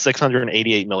year,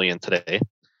 688 million today,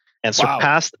 and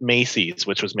surpassed Macy's,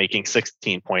 which was making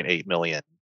 16.8 million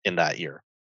in that year.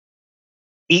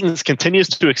 Eaton's continues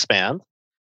to expand.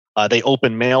 They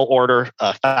open mail order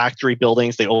factory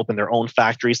buildings. They open their own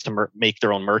factories to make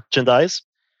their own merchandise.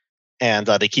 And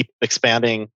they keep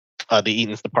expanding the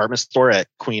Eaton's department store at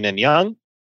Queen and Yonge.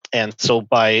 And so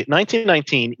by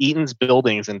 1919, Eaton's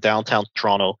buildings in downtown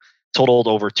Toronto totaled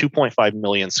over 2.5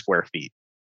 million square feet.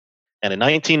 And in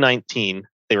 1919,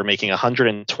 they were making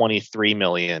 123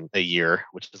 million a year,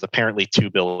 which is apparently 2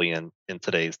 billion in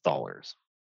today's dollars.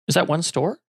 Is that one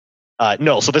store?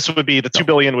 No. So this would be 2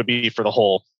 billion would be for the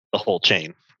whole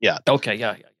chain. Yeah. Okay.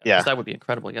 Yeah. That would be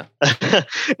incredible. Yeah.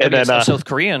 And then a South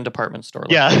Korean department store.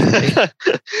 Yeah.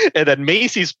 And then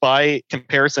Macy's, by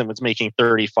comparison, was making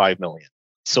 35 million.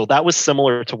 So that was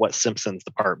similar to what Simpson's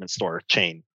department store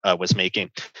chain was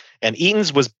making. And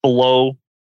Eaton's was below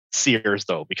Sears,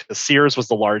 though, because Sears was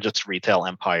the largest retail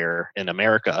empire in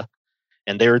America.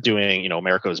 And they were doing,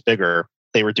 America was bigger.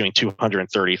 They were doing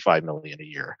 235 million a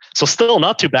year. So still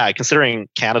not too bad, considering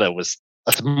Canada was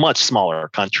a much smaller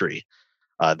country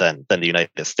than the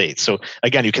United States. So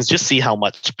again, you can just see how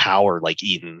much power like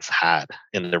Eaton's had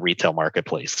in the retail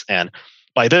marketplace. And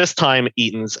by this time,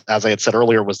 Eaton's, as I had said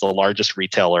earlier, was the largest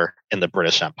retailer in the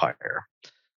British Empire.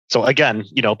 So again,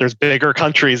 there's bigger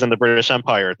countries in the British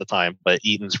Empire at the time, but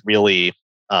Eaton's really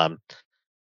took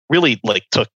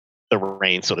the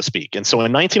reign, so to speak. And so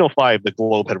in 1905, the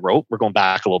Globe had wrote, we're going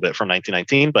back a little bit from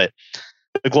 1919, but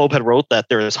the Globe had wrote that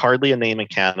there is hardly a name in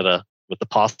Canada, with the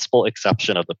possible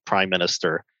exception of the Prime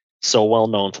Minister, so well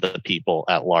known to the people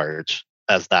at large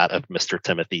as that of Mr.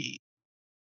 Timothy Eaton.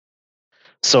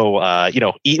 So,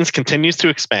 Eaton's continues to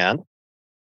expand.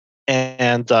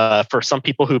 And for some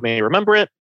people who may remember it,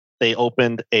 they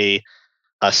opened a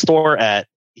store at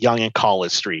Yonge and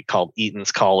College Street called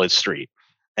Eaton's College Street.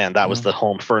 And that was the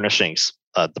home furnishings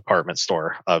department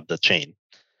store of the chain.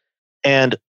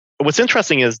 And what's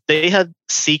interesting is they had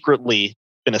secretly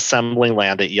been assembling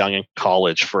land at Yonge and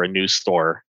College for a new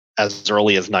store as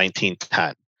early as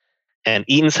 1910. And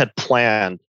Eaton's had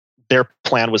their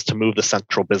plan was to move the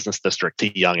central business district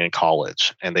to Yonge and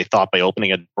College. And they thought by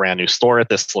opening a brand new store at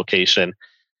this location,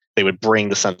 they would bring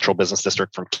the central business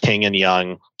district from King and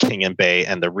Yonge, King and Bay,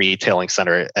 and the retailing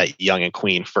center at Yonge and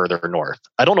Queen further north.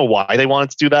 I don't know why they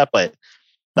wanted to do that, but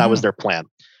that was their plan.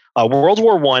 World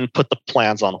War I put the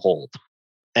plans on hold.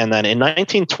 And then in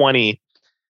 1920,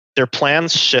 their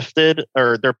plans shifted,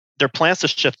 or their plans to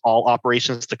shift all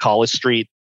operations to College Street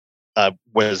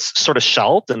was sort of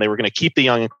shelved, and they were going to keep the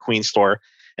Yonge and Queen store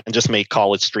and just make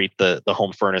College Street the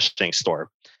home furnishing store.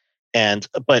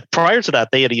 But prior to that,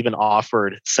 they had even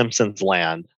offered Simpson's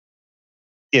land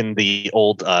in the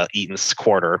old Eaton's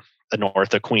quarter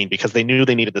north of Queen, because they knew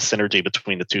they needed the synergy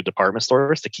between the two department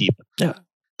stores to keep the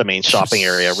main shopping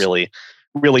area really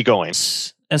really going.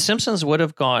 And Simpsons would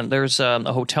have gone. There's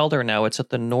a hotel there now. It's at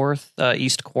the north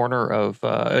east corner of.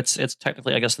 It's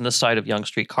technically, I guess, on this side of Yonge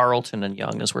Street. Carlton and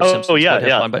Yonge is where Simpsons would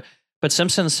have gone. But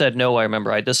Simpsons said no. I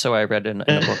remember. I read in a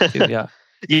book too. Yeah.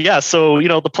 Yeah. So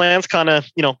the plans kind of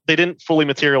they didn't fully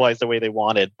materialize the way they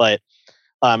wanted. But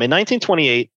in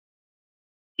 1928,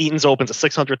 Eaton's opens a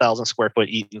 600,000 square foot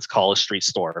Eaton's College Street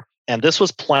store, and this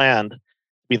was planned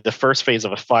be the first phase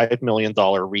of a $5 million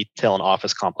retail and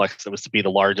office complex that was to be the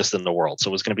largest in the world. So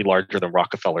it was going to be larger than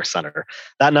Rockefeller Center.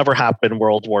 That never happened.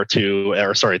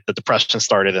 The Depression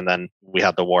started, and then we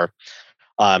had the war.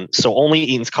 So only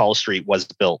Eaton's College Street was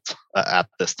built at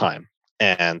this time.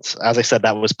 And as I said,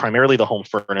 that was primarily the home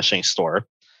furnishing store.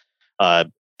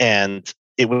 And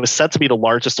it was said to be the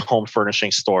largest home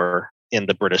furnishing store in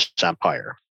the British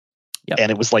Empire. Yep.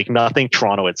 And it was like nothing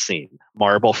Toronto had seen.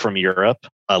 Marble from Europe.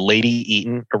 Lady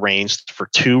Eaton arranged for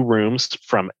 2 rooms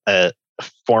from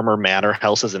former manor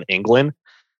houses in England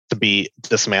to be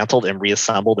dismantled and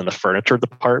reassembled in the furniture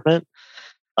department.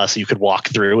 So you could walk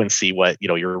through and see what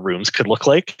your rooms could look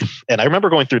like. And I remember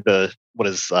going through what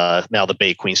is now the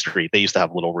Bay Queen Street. They used to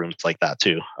have little rooms like that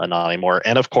too, not anymore.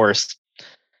 And of course,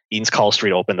 Eaton's College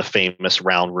Street opened the famous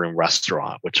Round Room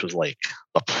restaurant, which was like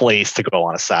a place to go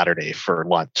on a Saturday for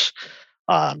lunch.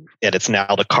 And it's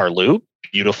now the Carlu,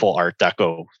 beautiful Art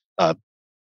Deco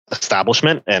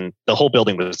establishment. And the whole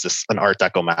building was just an Art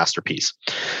Deco masterpiece.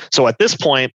 So at this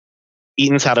point,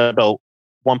 Eaton's had about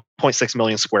 1.6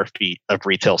 million square feet of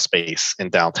retail space in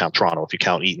downtown Toronto, if you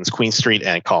count Eaton's Queen Street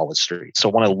and College Street. So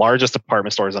one of the largest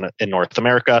department stores in North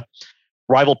America,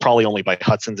 rivaled probably only by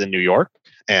Hudson's in New York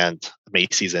and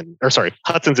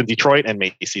Hudson's in Detroit and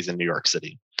Macy's in New York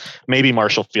City. Maybe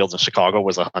Marshall Field's in Chicago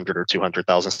was 100 or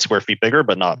 200,000 square feet bigger,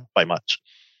 but not by much.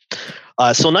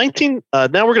 Now we're going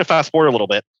to fast forward a little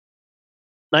bit.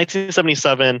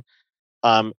 1977,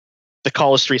 the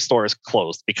College Street store is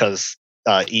closed because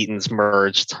Eaton's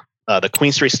merged the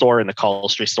Queen Street store and the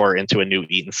College Street store into a new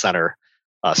Eaton Center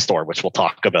store, which we'll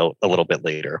talk about a little bit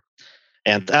later.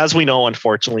 And as we know,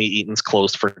 unfortunately, Eaton's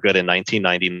closed for good in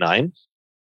 1999.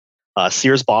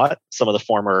 Sears bought some of the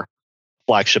former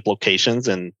flagship locations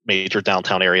in major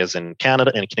downtown areas in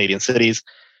Canada and Canadian cities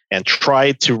and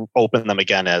tried to open them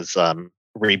again as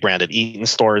rebranded Eaton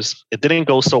stores. It didn't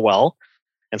go so well.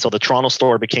 And so the Toronto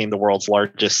store became the world's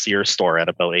largest Sears store at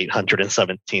about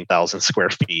 817,000 square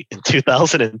feet in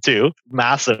 2002.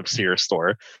 Massive Sears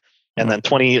store. And then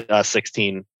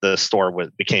 2016, the store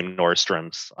became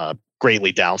Nordstrom's,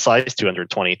 greatly downsized,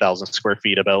 220,000 square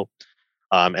feet about.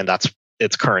 And that's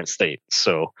its current state.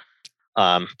 So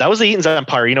that was the Eaton's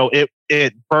empire.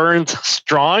 It burned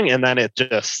strong and then it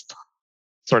just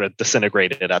sort of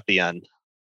disintegrated at the end.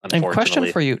 And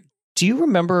question for you. Do you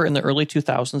remember in the early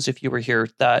 2000s, if you were here,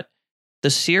 that the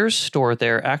Sears store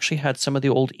there actually had some of the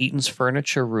old Eaton's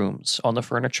furniture rooms on the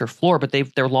furniture floor, but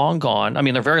they're long gone. I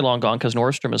mean, they're very long gone because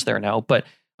Nordstrom is there now. But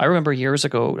I remember years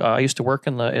ago, I used to work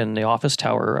in the office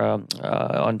tower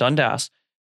on Dundas,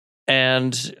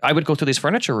 and I would go through these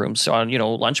furniture rooms on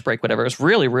lunch break, whatever. It was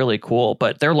really, really cool,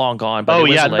 but they're long gone. But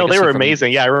they were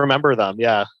amazing. Yeah, I remember them.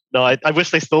 Yeah, no, I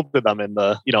wish they still did them in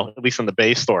the at least in the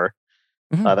Bay store.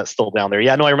 Mm-hmm. That's still down there.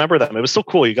 Yeah, no, I remember them. It was so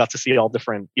cool. You got to see all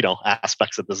different,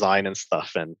 aspects of design and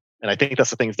stuff. And I think that's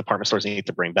the things department stores need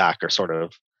to bring back, are sort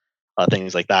of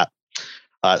things like that.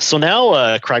 So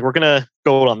now, Craig, we're going to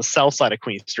go on the south side of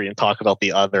Queen Street and talk about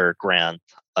the other grand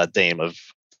dame of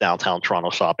downtown Toronto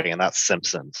shopping, and that's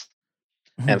Simpsons.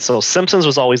 Mm-hmm. And so Simpsons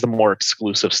was always the more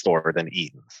exclusive store than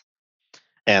Eaton's.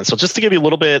 And so just to give you a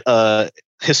little bit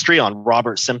history on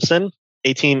Robert Simpson,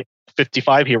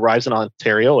 1855, he arrives in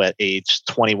Ontario at age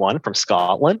 21 from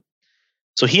Scotland.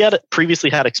 So he had previously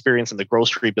had experience in the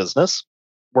grocery business,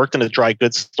 worked in a dry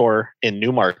goods store in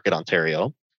Newmarket,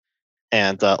 Ontario,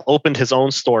 and opened his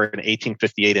own store in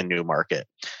 1858 in Newmarket.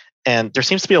 And there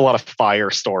seems to be a lot of fire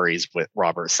stories with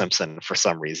Robert Simpson for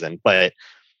some reason. But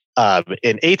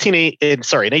in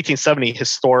 1870, his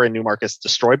store in Newmarket is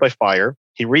destroyed by fire.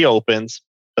 He reopens,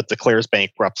 but declares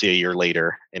bankruptcy a year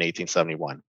later in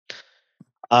 1871.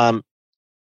 I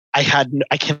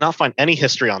cannot find any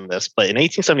history on this, but in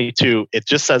 1872, it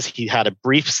just says he had a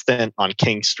brief stint on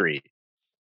King Street.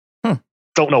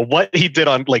 Don't know what he did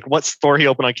on, what store he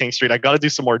opened on King Street. I got to do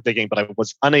some more digging, but I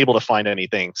was unable to find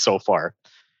anything so far.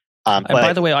 And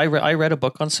by the way, I read a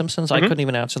book on Simpsons. Mm-hmm. I couldn't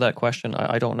even answer that question.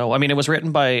 I don't know. I mean, it was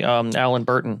written by Alan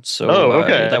Burton. So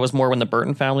okay. That was more when the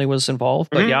Burton family was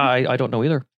involved. But yeah, I don't know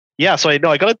either. Yeah, so I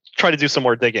got to try to do some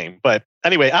more digging. But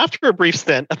anyway, after a brief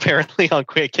stint, apparently on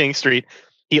King Street,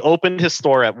 he opened his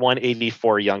store at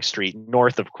 184 Yonge Street,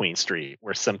 north of Queen Street,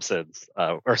 where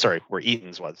where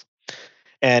Eaton's was.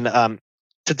 And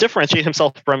to differentiate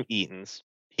himself from Eaton's,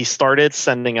 he started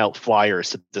sending out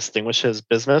flyers to distinguish his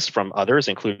business from others,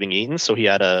 including Eaton's. So he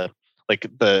had like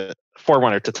the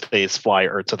forerunner to today's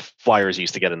flyer, or to the flyers you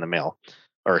used to get in the mail,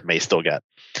 or may still get.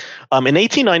 In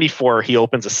 1894, he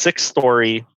opens a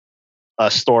 6-story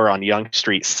store on Yonge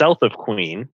Street, south of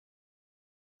Queen.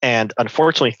 And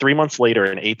unfortunately, 3 months later,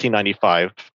 in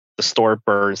 1895, the store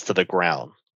burns to the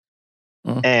ground.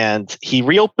 And he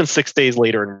reopened 6 days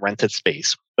later in rented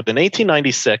space. But in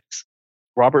 1896,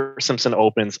 Robert Simpson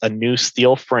opens a new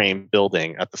steel frame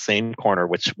building at the same corner,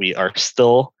 which we are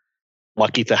still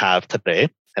lucky to have today.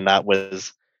 And that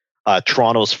was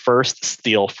Toronto's first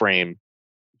steel frame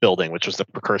building, which was the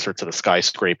precursor to the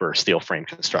skyscraper steel frame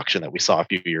construction that we saw a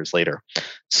few years later.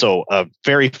 So a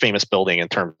very famous building in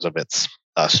terms of its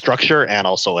structure and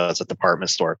also as a department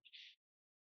store.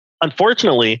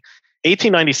 Unfortunately,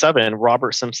 1897,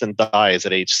 Robert Simpson dies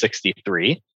at age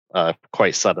 63,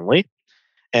 quite suddenly.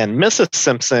 And Mrs.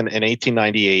 Simpson in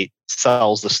 1898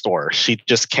 sells the store. She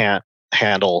just can't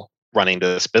handle running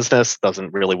this business,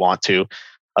 doesn't really want to.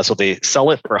 So they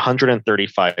sell it for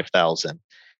 $135,000.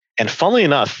 And funnily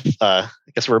enough, I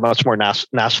guess we're much more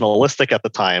nationalistic at the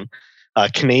time.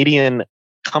 Canadian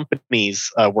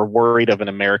companies were worried of an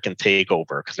American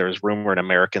takeover because there was rumor an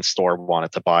American store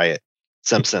wanted to buy it,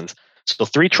 Simpson's. So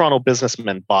 3 Toronto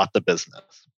businessmen bought the business.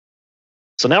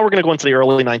 So now we're going to go into the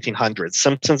early 1900s.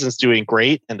 Simpson's is doing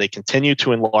great, and they continue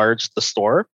to enlarge the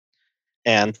store.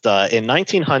 And in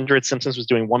 1900, Simpson's was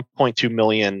doing 1.2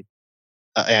 million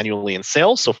annually in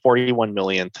sales, so 41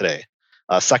 million today.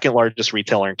 Second largest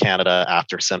retailer in Canada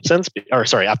after Simpson's, or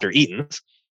sorry, after Eaton's,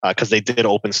 because they did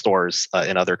open stores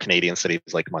in other Canadian cities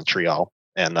like Montreal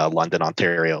and London,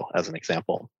 Ontario, as an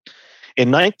example. In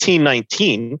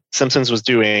 1919, Simpson's was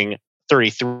doing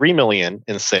 33 million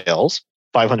in sales,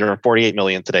 548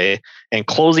 million today, and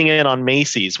closing in on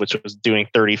Macy's, which was doing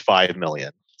 35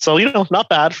 million. So, not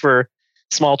bad for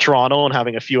small Toronto and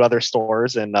having a few other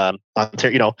stores in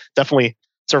Ontario, definitely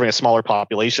serving a smaller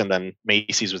population than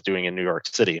Macy's was doing in New York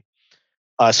City.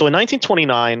 So in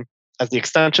 1929, as the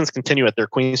extensions continue at their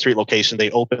Queen Street location,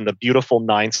 they opened a beautiful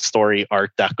 9-story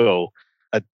Art Deco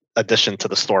addition to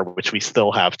the store, which we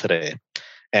still have today.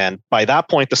 And by that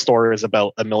point, the store is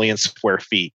about 1 million square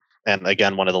feet. And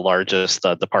again, one of the largest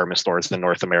department stores in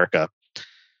North America.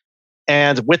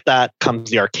 And with that comes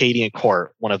the Arcadian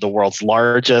Court, one of the world's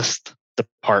largest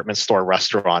department store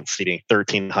restaurants, seating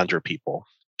 1,300 people.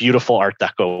 Beautiful Art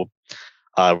Deco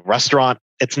restaurant.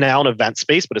 It's now an event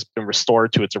space, but it's been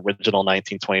restored to its original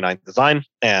 1929 design.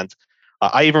 And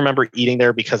I even remember eating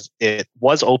there because it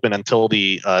was open until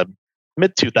the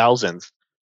mid-2000s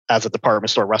as a department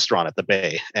store restaurant at the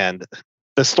Bay. And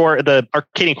the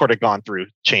Arcadian Court had gone through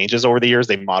changes over the years.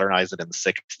 They modernized it in the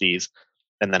 60s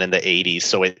and then in the 80s.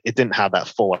 So it didn't have that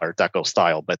full Art Deco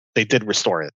style, but they did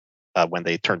restore it when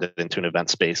they turned it into an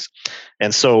event space.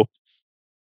 And so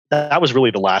that was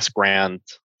really the last grand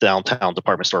downtown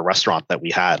department store restaurant that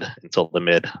we had until the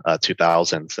mid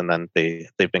 2000s, and then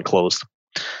they've been closed.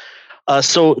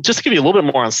 So just to give you a little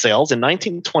bit more on sales, in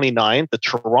 1929, the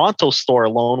Toronto store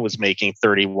alone was making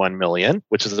 31 million,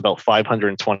 which is about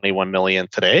 521 million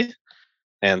today.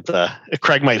 And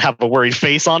Craig might have a worried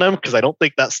face on him because I don't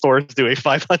think that store is doing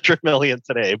 500 million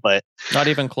today, but not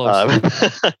even close.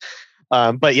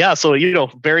 But yeah, so,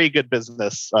 very good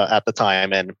business at the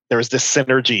time. And there was this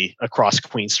synergy across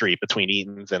Queen Street between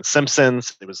Eaton's and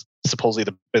Simpson's. It was supposedly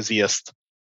the busiest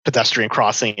pedestrian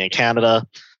crossing in Canada.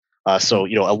 So,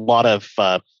 a lot of,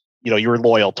 you were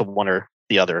loyal to one or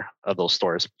the other of those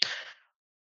stores.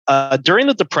 During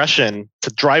the Depression,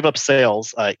 to drive up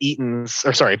sales,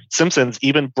 Simpson's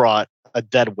even brought a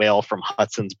dead whale from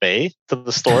Hudson's Bay to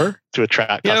the store to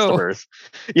attract customers.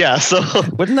 Yeah, so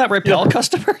wouldn't that repel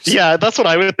customers? Yeah, that's what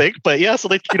I would think. But yeah, so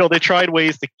they tried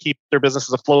ways to keep their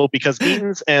businesses afloat because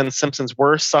Eaton's and Simpson's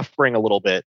were suffering a little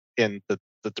bit in the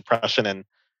Depression, and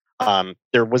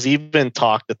there was even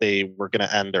talk that they were going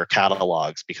to end their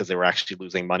catalogs because they were actually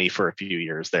losing money for a few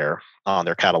years there on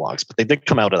their catalogs. But they did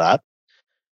come out of that.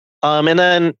 And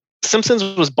then Simpson's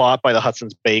was bought by the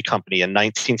Hudson's Bay Company in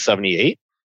 1978.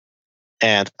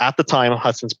 And at the time,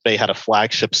 Hudson's Bay had a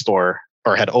flagship store,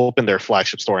 or had opened their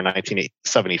flagship store in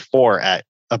 1974 at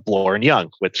a Bloor and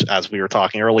Yonge, which, as we were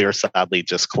talking earlier, sadly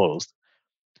just closed.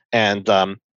 And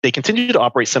they continued to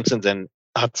operate Simpson's and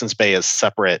Hudson's Bay as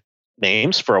separate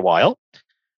names for a while.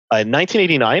 In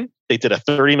 1989, they did a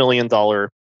 $30 million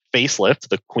facelift to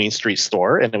the Queen Street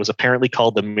store, and it was apparently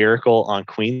called the Miracle on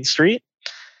Queen Street.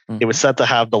 Mm-hmm. It was said to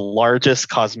have the largest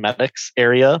cosmetics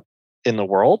area in the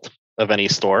world of any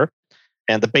store.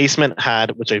 And the basement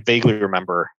had, which I vaguely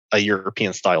remember, a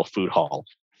European-style food hall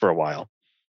for a while.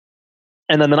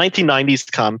 And then the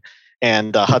 1990s come,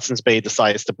 and Hudson's Bay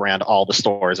decides to brand all the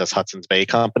stores as Hudson's Bay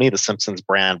Company. The Simpsons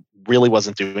brand really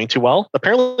wasn't doing too well.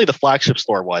 Apparently, the flagship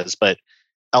store was, but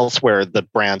elsewhere, the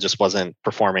brand just wasn't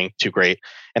performing too great.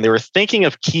 And they were thinking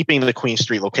of keeping the Queen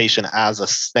Street location as a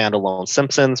standalone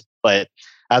Simpsons, but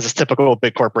as is typical of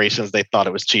big corporations, they thought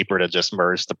it was cheaper to just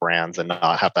merge the brands and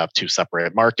not have to have two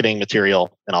separate marketing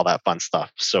material and all that fun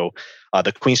stuff. So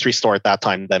the Queen Street store at that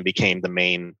time then became the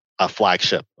main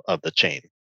flagship of the chain.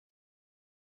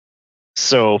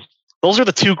 So those are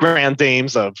the two grand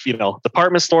dames of,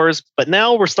 department stores. But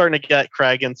now we're starting to get,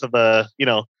 Craig, into the,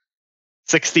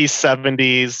 60s,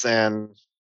 70s, and,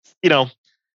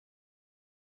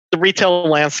 the retail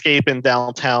landscape in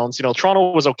downtowns.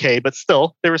 Toronto was okay, but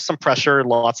still there was some pressure,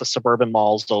 lots of suburban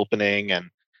malls opening and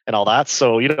all that.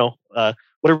 So, what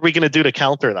are we going to do to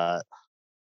counter that?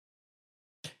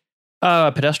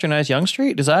 Pedestrianize Yonge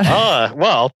Street? Is that?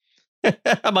 Well,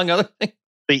 among other things.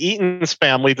 The Eaton's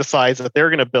family decides that they're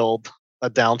going to build a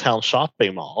downtown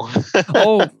shopping mall.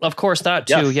 Oh, of course, that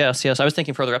too. Yes. I was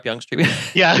thinking further up Yonge Street.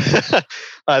 Yeah.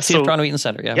 Toronto Eaton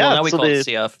Center. Yeah. Well, now we call it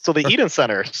CF. So the Eaton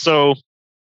Center. So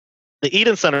the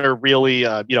Eaton Center really,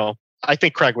 I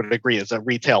think Craig would agree, is a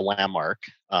retail landmark.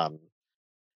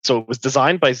 So it was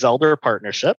designed by Zelder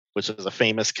Partnership, which is a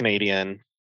famous Canadian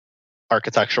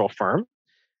architectural firm.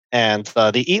 And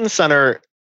the Eaton Center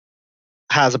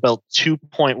has about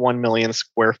 2.1 million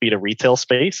square feet of retail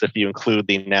space, if you include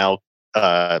the now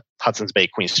Hudson's Bay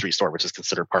Queen Street store, which is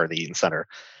considered part of the Eaton Center.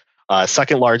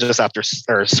 Second largest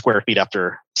square feet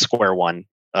after Square One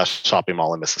shopping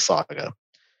mall in Mississauga.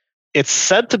 It's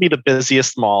said to be the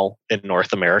busiest mall in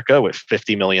North America, with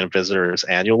 50 million visitors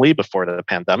annually before the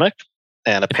pandemic.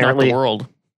 And apparently, the world.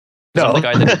 No, I'm the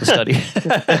guy that did the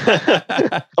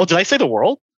study. Oh, did I say the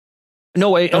world?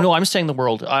 No, I'm saying the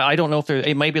world. I don't know if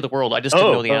it might be the world. I just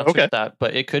didn't know the answer to that,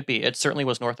 but it could be. It certainly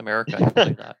was North America. I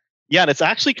believe that. Yeah, and it's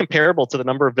actually comparable to the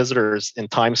number of visitors in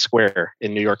Times Square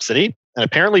in New York City, and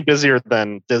apparently busier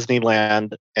than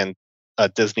Disneyland and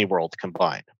Disney World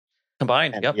combined.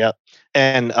 Yep.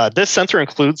 And this center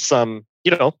includes some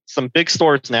big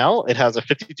stores now. It has a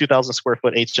 52,000 square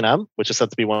foot H&M, which is said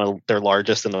to be one of their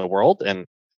largest in the world, and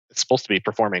it's supposed to be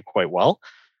performing quite well.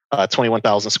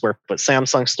 21,000 square foot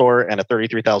Samsung store and a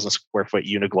 33,000 square foot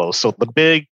Uniqlo. So the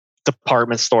big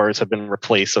department stores have been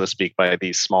replaced, so to speak, by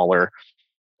these smaller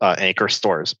anchor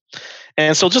stores.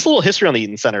 And so just a little history on the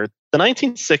Eaton Center. The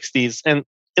 1960s, and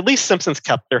at least Simpsons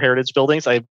kept their heritage buildings.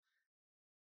 I'm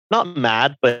not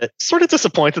mad, but sort of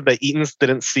disappointed that Eaton's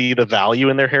didn't see the value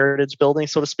in their heritage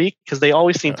buildings, so to speak, because they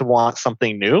always seem to want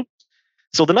something new.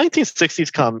 So the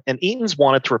 1960s come, and Eaton's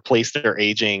wanted to replace their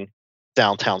aging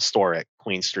downtown store at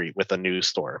Queen Street with a new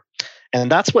store.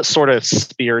 And that's what sort of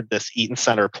speared this Eaton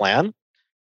Center plan.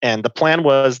 And the plan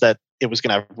was that it was going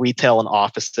to have retail and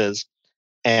offices.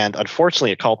 And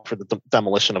unfortunately, it called for the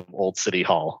demolition of Old City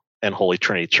Hall and Holy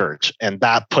Trinity Church. And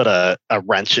that put a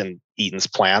wrench in Eaton's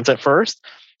plans at first.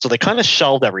 So they kind of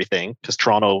shelved everything because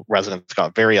Toronto residents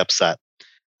got very upset.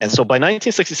 And so by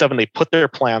 1967, they put their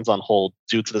plans on hold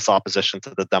due to this opposition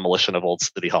to the demolition of Old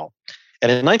City Hall. And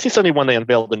in 1971, they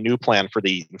unveiled a new plan for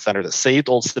the Eaton Center that saved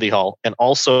Old City Hall and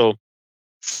also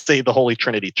saved the Holy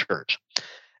Trinity Church.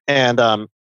 And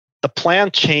the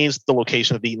plan changed the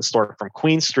location of the Eaton store from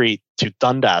Queen Street to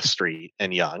Dundas Street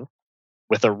in Yonge,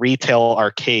 with a retail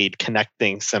arcade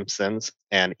connecting Simpsons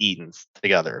and Eaton's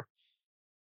together.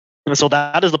 And so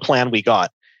that is the plan we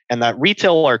got. And that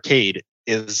retail arcade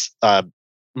is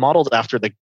modeled after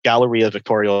the Galleria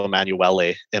Vittorio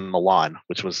Emanuele in Milan,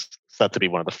 which was said to be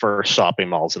one of the first shopping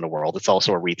malls in the world. It's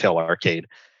also a retail arcade.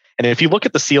 And if you look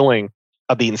at the ceiling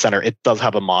of the Eaton Center, it does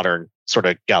have a modern sort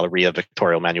of Galleria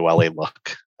Vittorio Emanuele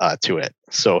look to it.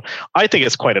 So I think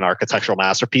it's quite an architectural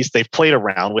masterpiece. They've played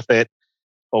around with it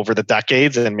over the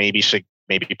decades and maybe should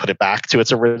put it back to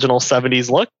its original 70s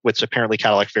look, which apparently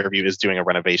Cadillac Fairview is doing a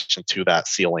renovation to that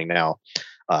ceiling now.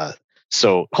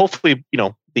 So hopefully,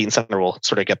 the Eaton Center will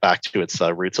sort of get back to its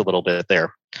roots a little bit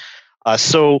there.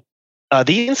 So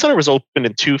the Eaton Center was opened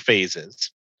in two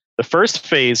phases. The first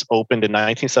phase opened in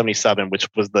 1977, which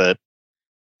was the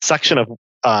section of,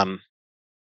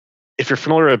 if you're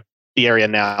familiar with the area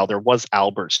now, there was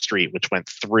Albert Street, which went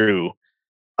through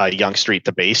Yonge Street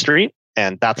to Bay Street.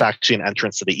 And that's actually an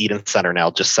entrance to the Eaton Center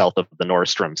now, just south of the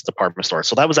Nordstrom's department store.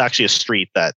 So that was actually a street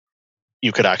that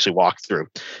you could actually walk through.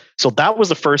 So that was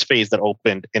the first phase that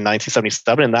opened in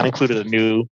 1977. And that included a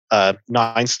new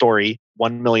 9-story,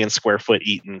 1 million square foot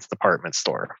Eaton's department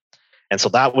store. And so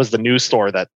that was the new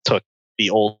store that took the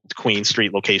old Queen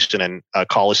Street location and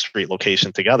College Street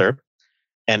location together.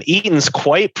 And Eaton's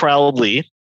quite proudly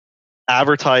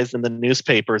advertised in the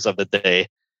newspapers of the day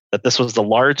that this was the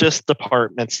largest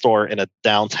department store in a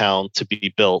downtown to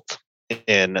be built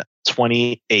in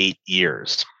 28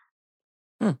 years.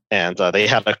 And they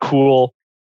had a cool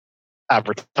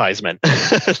advertisement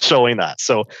showing that.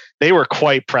 So they were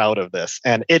quite proud of this.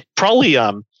 And it probably,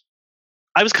 I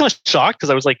was kind of shocked because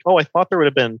I was like, oh, I thought there would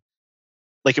have been,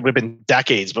 like, it would have been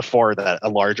decades before that a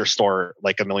larger store,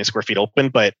 like 1 million square feet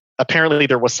opened. But apparently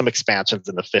there was some expansions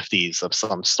in the 50s of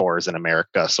some stores in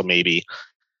America. So maybe,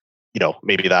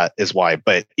 maybe that is why.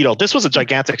 But, this was a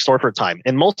gigantic store for a time.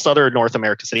 In most other North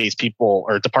American cities, people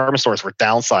or department stores were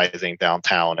downsizing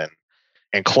downtown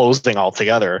and closing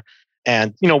altogether.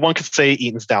 And, one could say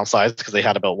Eaton's downsized because they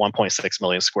had about 1.6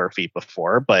 million square feet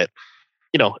before. But,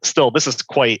 still, this is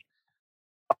quite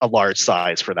a large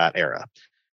size for that era.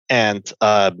 And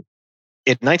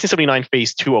in 1979,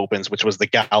 Phase 2 opens, which was the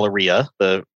Galleria,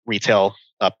 the retail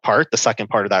part, the second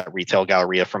part of that retail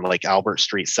Galleria from like Albert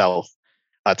Street South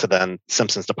to then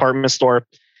Simpson's department store.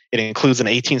 It includes an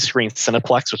 18-screen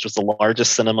Cineplex, which was the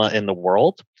largest cinema in the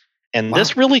world. And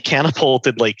this really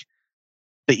catapulted like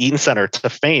the Eaton Center to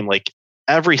fame. Like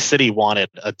every city wanted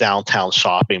a downtown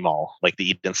shopping mall like the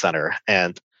Eaton Center.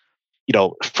 And,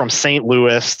 from St.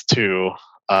 Louis to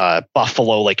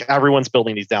Buffalo, like everyone's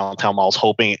building these downtown malls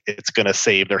hoping it's going to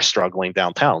save their struggling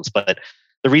downtowns. But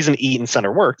the reason Eaton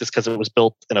Center worked is because it was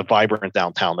built in a vibrant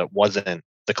downtown that wasn't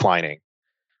declining,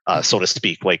 so to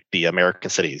speak, like the American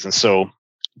cities. And so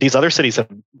these other cities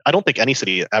I don't think any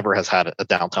city ever has had a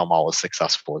downtown mall as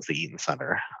successful as the Eaton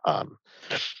Center.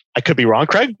 I could be wrong,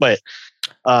 Craig, but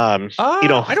I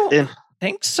don't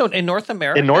think so. In North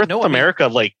America, America,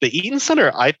 like the Eaton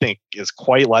Center, I think is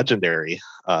quite legendary.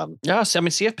 Yeah, so, I mean,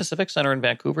 CF Pacific Center in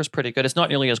Vancouver is pretty good. It's not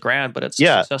nearly as grand, but it's a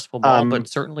successful mall. But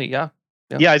certainly, yeah.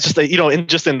 It's just that,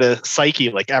 in the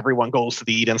psyche, like everyone goes to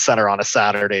the Eaton Center on a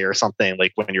Saturday or something.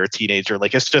 Like when you're a teenager,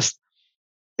 like it's just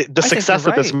the success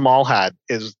that this mall had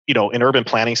is, in urban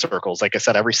planning circles. Like I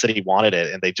said, every city wanted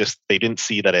it, and they didn't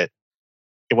see that it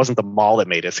wasn't the mall that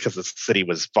made it, because the city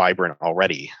was vibrant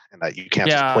already, and that you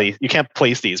can't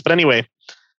place these. But anyway,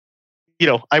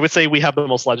 I would say we have the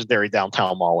most legendary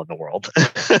downtown mall in the world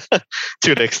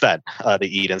to an extent, the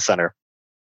Eaton Center.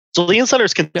 So the Eaton Center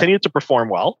has continued to perform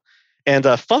well. And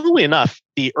funnily enough,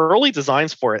 the early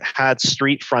designs for it had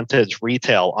street frontage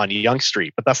retail on Yonge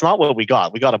Street, but that's not what we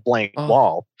got. We got a blank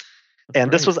wall.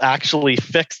 And this was actually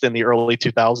fixed in the early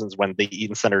 2000s when the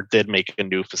Eaton Center did make a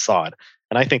new facade.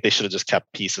 And I think they should have just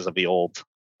kept pieces of the old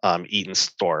Eaton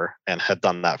store and had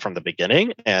done that from the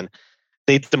beginning. And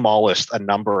they demolished a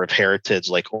number of heritage,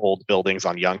 like old buildings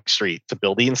on Yonge Street to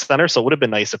build Eaton Center. So it would have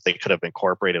been nice if they could have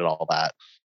incorporated all that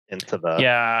into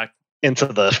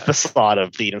the facade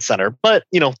of the Eaton Center. But,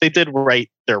 they did right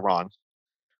their wrong.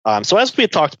 So as we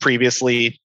had talked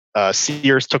previously,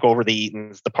 Sears took over the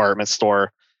Eaton's department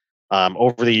store.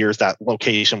 Over the years, that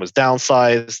location was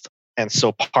downsized. And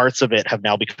so parts of it have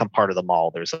now become part of the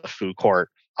mall. There's a food court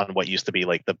on what used to be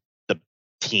like the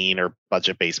teen or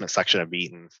budget basement section of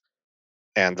Eaton's.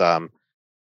 And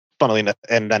funnily,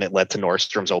 and then it led to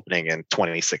Nordstrom's opening in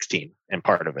 2016 in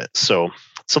part of it. So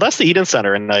that's the Eaton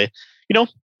Center. And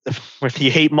if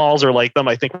you hate malls or like them,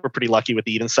 I think we're pretty lucky with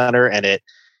the Eaton Center. And it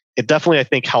definitely, I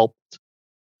think, helped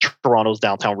Toronto's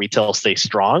downtown retail stay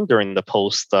strong during the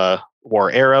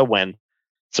post-war era when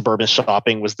suburban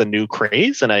shopping was the new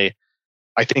craze. And I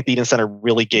think the Eaton Center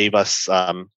really gave us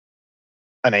an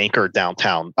anchor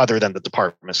downtown, other than the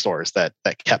department stores that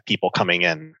kept people coming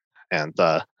in. And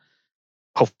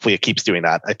hopefully it keeps doing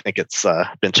that. I think it's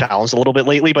been challenged a little bit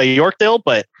lately by Yorkdale,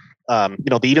 but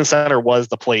the Eaton Center was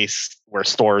the place where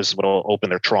stores would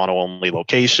open their Toronto-only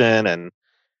location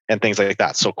and things like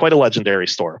that. So quite a legendary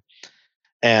store.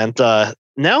 And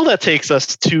now that takes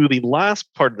us to the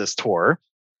last part of this tour,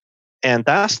 and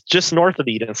that's just north of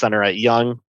the Eaton Center at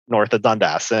Yonge, north of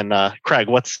Dundas. And Craig,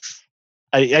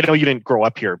 I know you didn't grow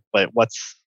up here, but what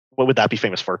would that be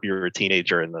famous for if you were a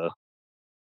teenager and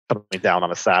coming down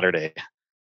on a Saturday?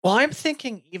 Well, I'm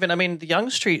thinking the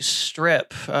Yonge Street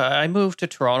Strip. I moved to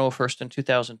Toronto first in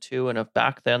 2002, and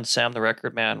back then, Sam the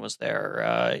Record Man was there.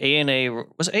 A&A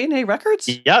was A&A Records.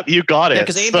 Yep, you got it. Yeah,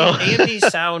 because A&E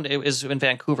Sound is in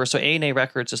Vancouver, so A&A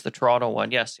Records is the Toronto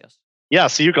one. Yes. Yeah,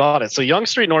 so you got it. So Yonge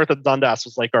Street north of Dundas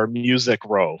was like our music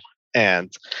row,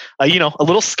 and a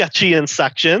little sketchy in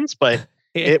sections, but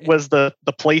it was the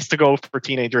place to go for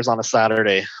teenagers on a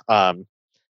Saturday.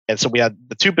 And so we had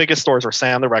the two biggest stores were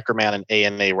Sam the Record Man and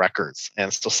A&A Records.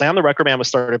 And so Sam the Record Man was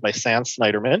started by Sam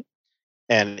Snyderman.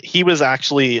 And he was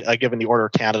actually given the Order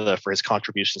of Canada for his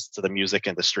contributions to the music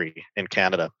industry in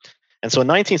Canada. And so in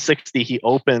 1960, he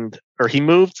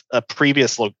moved a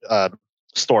previous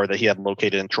store that he had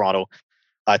located in Toronto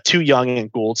to Yonge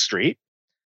and Gould Street.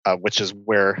 which is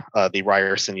where the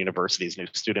Ryerson University's new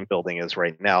student building is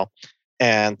right now.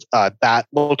 And that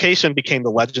location became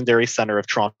the legendary center of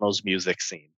Toronto's music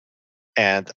scene.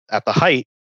 And at the height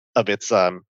of its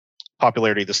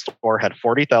popularity, the store had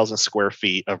 40,000 square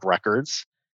feet of records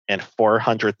and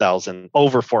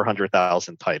over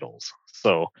 400,000 titles.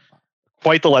 So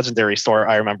quite the legendary store.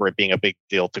 I remember it being a big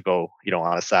deal to go,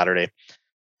 on a Saturday.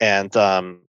 And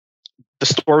the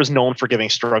store was known for giving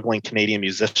struggling Canadian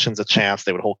musicians a chance.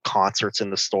 They would hold concerts in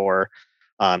the store.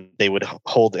 They would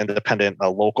hold independent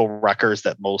local records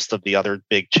that most of the other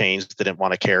big chains didn't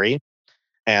want to carry.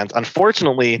 And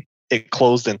unfortunately, it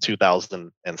closed in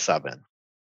 2007.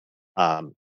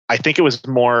 I think it was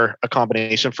more a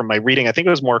combination from my reading. I think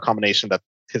it was more a combination that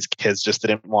his kids just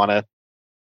didn't want to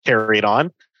carry it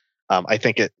on. I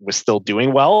think it was still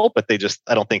doing well, but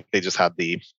I don't think they just had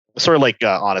the sort of like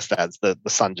Honest Ads. The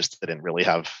son just didn't really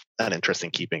have an interest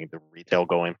in keeping the retail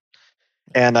going.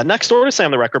 And next door to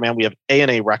Sam the Record Man, we have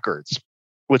A&A Records,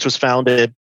 which was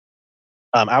founded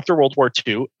after World War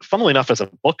II, funnily enough, as a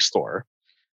bookstore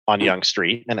on Yonge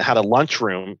Street, and it had a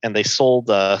lunchroom, and they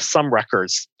sold some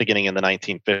records beginning in the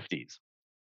 1950s.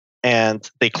 And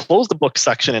they closed the book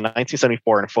section in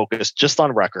 1974 and focused just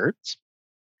on records.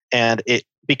 And it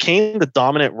became the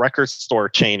dominant record store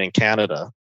chain in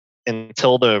Canada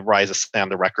until the rise of Sam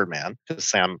the Record Man, because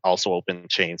Sam also opened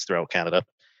chains throughout Canada.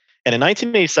 And in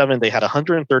 1987, they had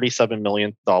 $137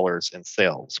 million in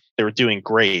sales. They were doing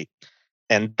great.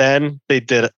 And then they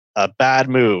did a bad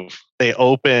move. They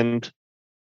opened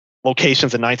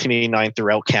locations in 1989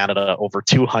 throughout Canada, over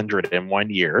 200 in 1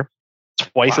 year,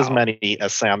 twice as many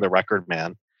as Sam the Record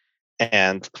Man.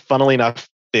 And funnily enough,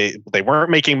 they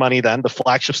weren't making money then. The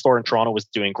flagship store in Toronto was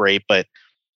doing great, but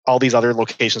all these other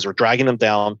locations were dragging them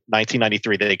down.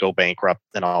 1993, they go bankrupt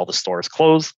and all the stores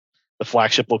close. The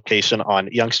flagship location on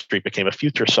Yonge Street became a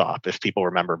Future Shop, if people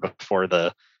remember, before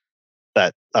that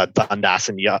Dundas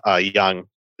and Yonge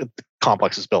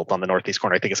complex was built on the northeast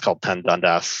corner. I think it's called 10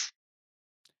 Dundas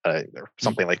or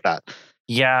something like that.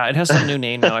 Yeah, it has some new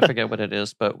name now. I forget what it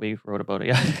is, but we wrote about it.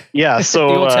 Yeah. Yeah. So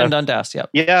the old 10 Dundas.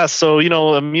 Yep. Yeah. So,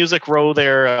 a Music Row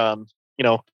there,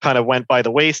 kind of went by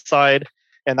the wayside.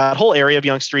 And that whole area of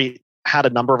Yonge Street had a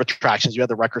number of attractions. You had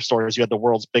the record stores. You had the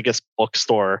world's biggest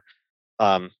bookstore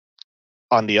on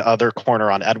the other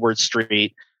corner on Edward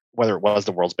Street. Whether it was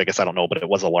the world's biggest, I don't know, but it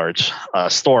was a large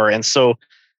store. And so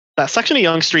that section of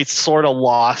Yonge Street sort of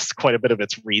lost quite a bit of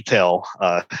its retail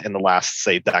in the last,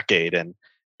 say, decade, and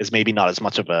is maybe not as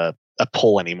much of a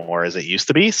pull anymore as it used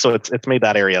to be. So it's made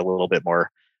that area a little bit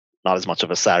more, not as much of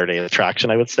a Saturday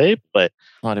attraction, I would say, but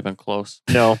not even close.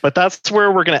 No, but that's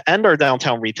where we're going to end our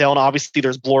downtown retail. And obviously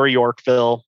there's Bloor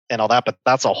Yorkville and all that, but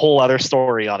that's a whole other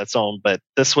story on its own. But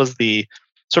this was the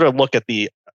sort of look at the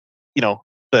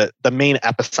main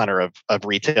epicenter of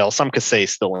retail. Some could say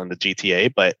still in the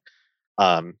GTA, but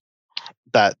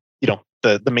that,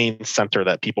 the main center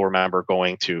that people remember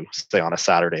going to, say, on a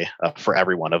Saturday for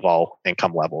everyone of all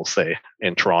income levels, say,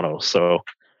 in Toronto. So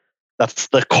that's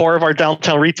the core of our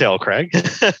downtown retail, Craig.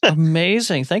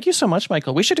 Amazing. Thank you so much,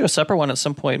 Michael. We should do a separate one at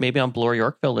some point, maybe on Bloor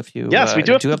Yorkville if you... Yes, we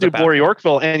do have to do Bloor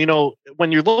Yorkville. And,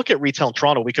 when you look at retail in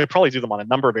Toronto, we could probably do them on a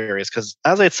number of areas because,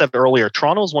 as I had said earlier,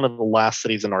 Toronto is one of the last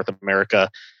cities in North America,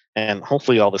 and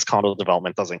hopefully all this condo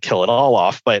development doesn't kill it all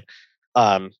off, but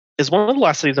is one of the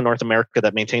last cities in North America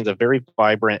that maintains a very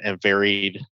vibrant and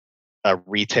varied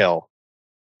retail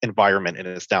environment in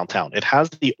its downtown. It has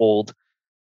the old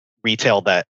retail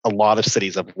that a lot of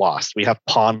cities have lost. We have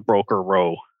Pawnbroker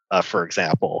Row, for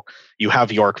example. You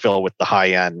have Yorkville with the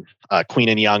high end, Queen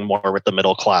and Yonge more with the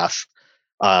middle class.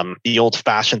 The old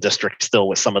fashion district still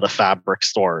with some of the fabric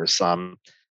stores.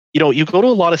 You go to a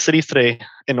lot of cities today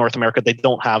in North America, they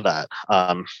don't have that.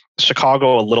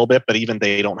 Chicago a little bit, but even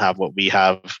they don't have what we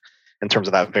have in terms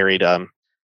of that varied.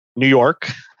 New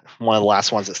York, one of the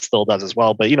last ones that still does as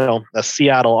well. But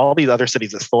Seattle, all these other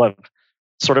cities that still have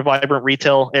sort of vibrant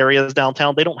retail areas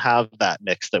downtown, they don't have that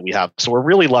mix that we have. So we're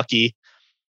really lucky.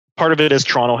 Part of it is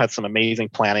Toronto had some amazing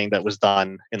planning that was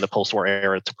done in the post-war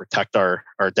era to protect our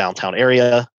downtown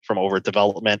area from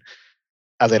overdevelopment.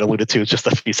 As I alluded to just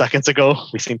a few seconds ago,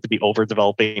 we seem to be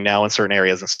overdeveloping now in certain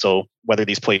areas. And so whether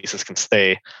these places can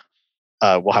stay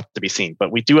will have to be seen.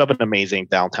 But we do have an amazing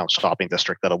downtown shopping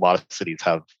district that a lot of cities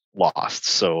have lost.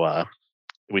 So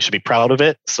we should be proud of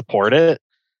it, support it.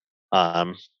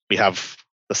 We have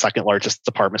the second largest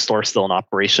department store still in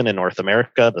operation in North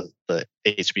America, the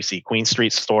HBC Queen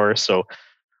Street store. So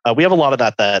we have a lot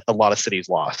of that a lot of cities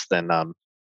lost. And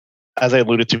as I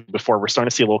alluded to before, we're starting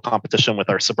to see a little competition with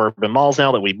our suburban malls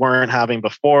now that we weren't having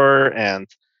before. And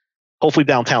hopefully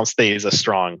downtown stays as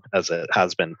strong as it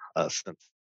has been since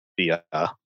the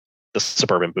the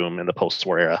suburban boom in the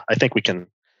post-war era. I think we can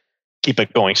keep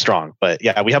it going strong. But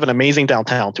yeah, we have an amazing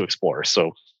downtown to explore.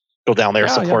 So go down there,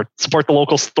 support the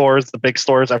local stores, the big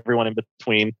stores, everyone in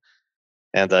between,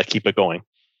 and keep it going.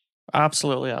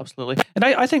 Absolutely. And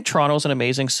I think Toronto's an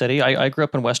amazing city. I grew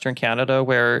up in Western Canada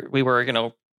where we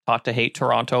were, taught to hate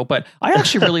Toronto, but I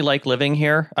actually really like living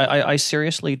here. I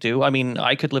seriously do. I mean,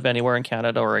 I could live anywhere in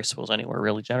Canada, or I suppose anywhere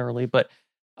really generally, but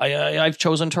I've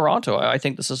chosen Toronto. I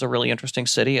think this is a really interesting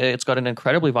city. It's got an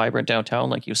incredibly vibrant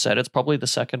downtown, like you said. It's probably the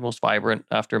second most vibrant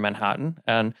after Manhattan,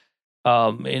 and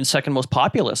in second most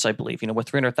populous, I believe. With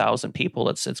 300,000 people,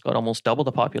 it's got almost double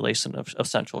the population of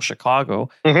central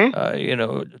Chicago.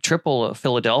 Triple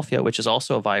Philadelphia, which is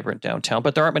also a vibrant downtown.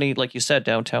 But there aren't many, like you said,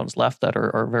 downtowns left that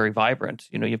are very vibrant.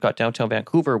 You've got downtown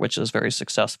Vancouver, which is very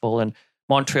successful, and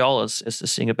Montreal is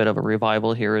seeing a bit of a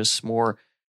revival here as more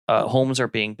homes are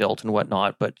being built and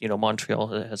whatnot. But Montreal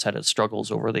has had its struggles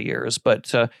over the years.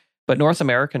 But North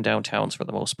American downtowns, for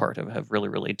the most part, have really,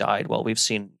 really died. While we've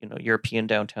seen, European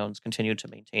downtowns continue to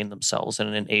maintain themselves,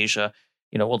 and in Asia,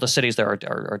 the cities there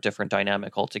are different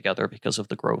dynamic altogether because of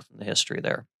the growth and the history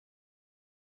there.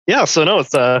 Yeah, so no,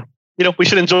 it's we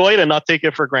should enjoy it and not take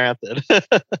it for granted.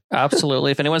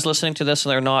 Absolutely. If anyone's listening to this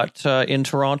and they're not in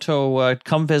Toronto,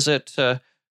 come visit. Be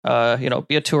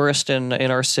a tourist in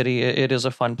our city. It is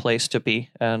a fun place to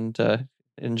be and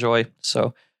enjoy.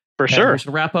 So. For sure. We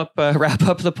should wrap up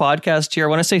the podcast here. I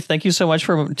want to say thank you so much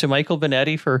to Michael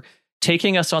Binetti for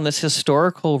taking us on this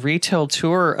historical retail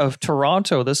tour of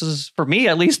Toronto. This is, for me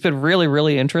at least, been really,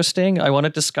 really interesting. I want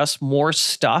to discuss more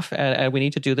stuff, and we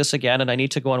need to do this again, and I need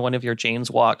to go on one of your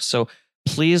Jane's walks. So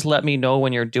please let me know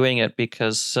when you're doing it,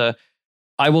 because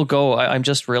I will go. I'm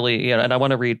just really, and I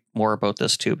want to read more about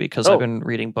this too, because I've been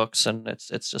reading books, and it's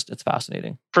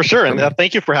fascinating. For sure. And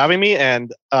thank you for having me.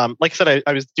 And like I said,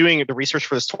 I was doing the research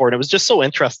for this tour, and it was just so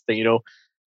interesting.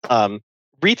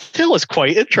 Retail is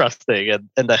quite interesting,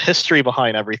 and the history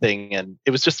behind everything. And it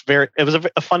was just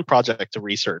a fun project to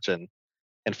research and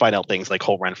find out things like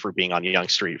Holt Renfrew being on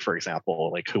Yonge Street, for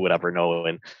example. Like, who would ever know?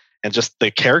 And just the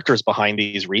characters behind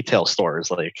these retail stores,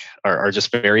 like, are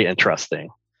just very interesting.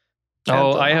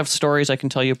 I have stories I can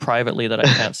tell you privately that I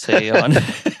can't say on,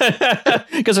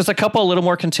 because there's a couple a little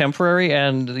more contemporary,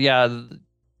 and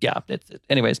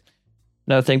anyways,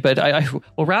 another thing. But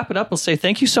we'll wrap it up. We'll say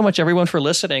thank you so much, everyone, for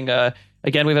listening.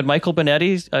 Again, we've had Michael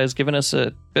Binetti has given us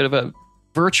a bit of a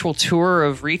virtual tour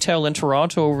of retail in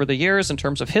Toronto over the years in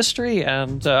terms of history.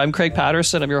 And I'm Craig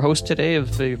Patterson. I'm your host today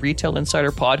of the Retail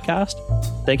Insider Podcast.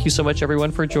 Thank you so much,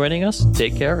 everyone, for joining us.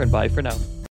 Take care, and bye for now.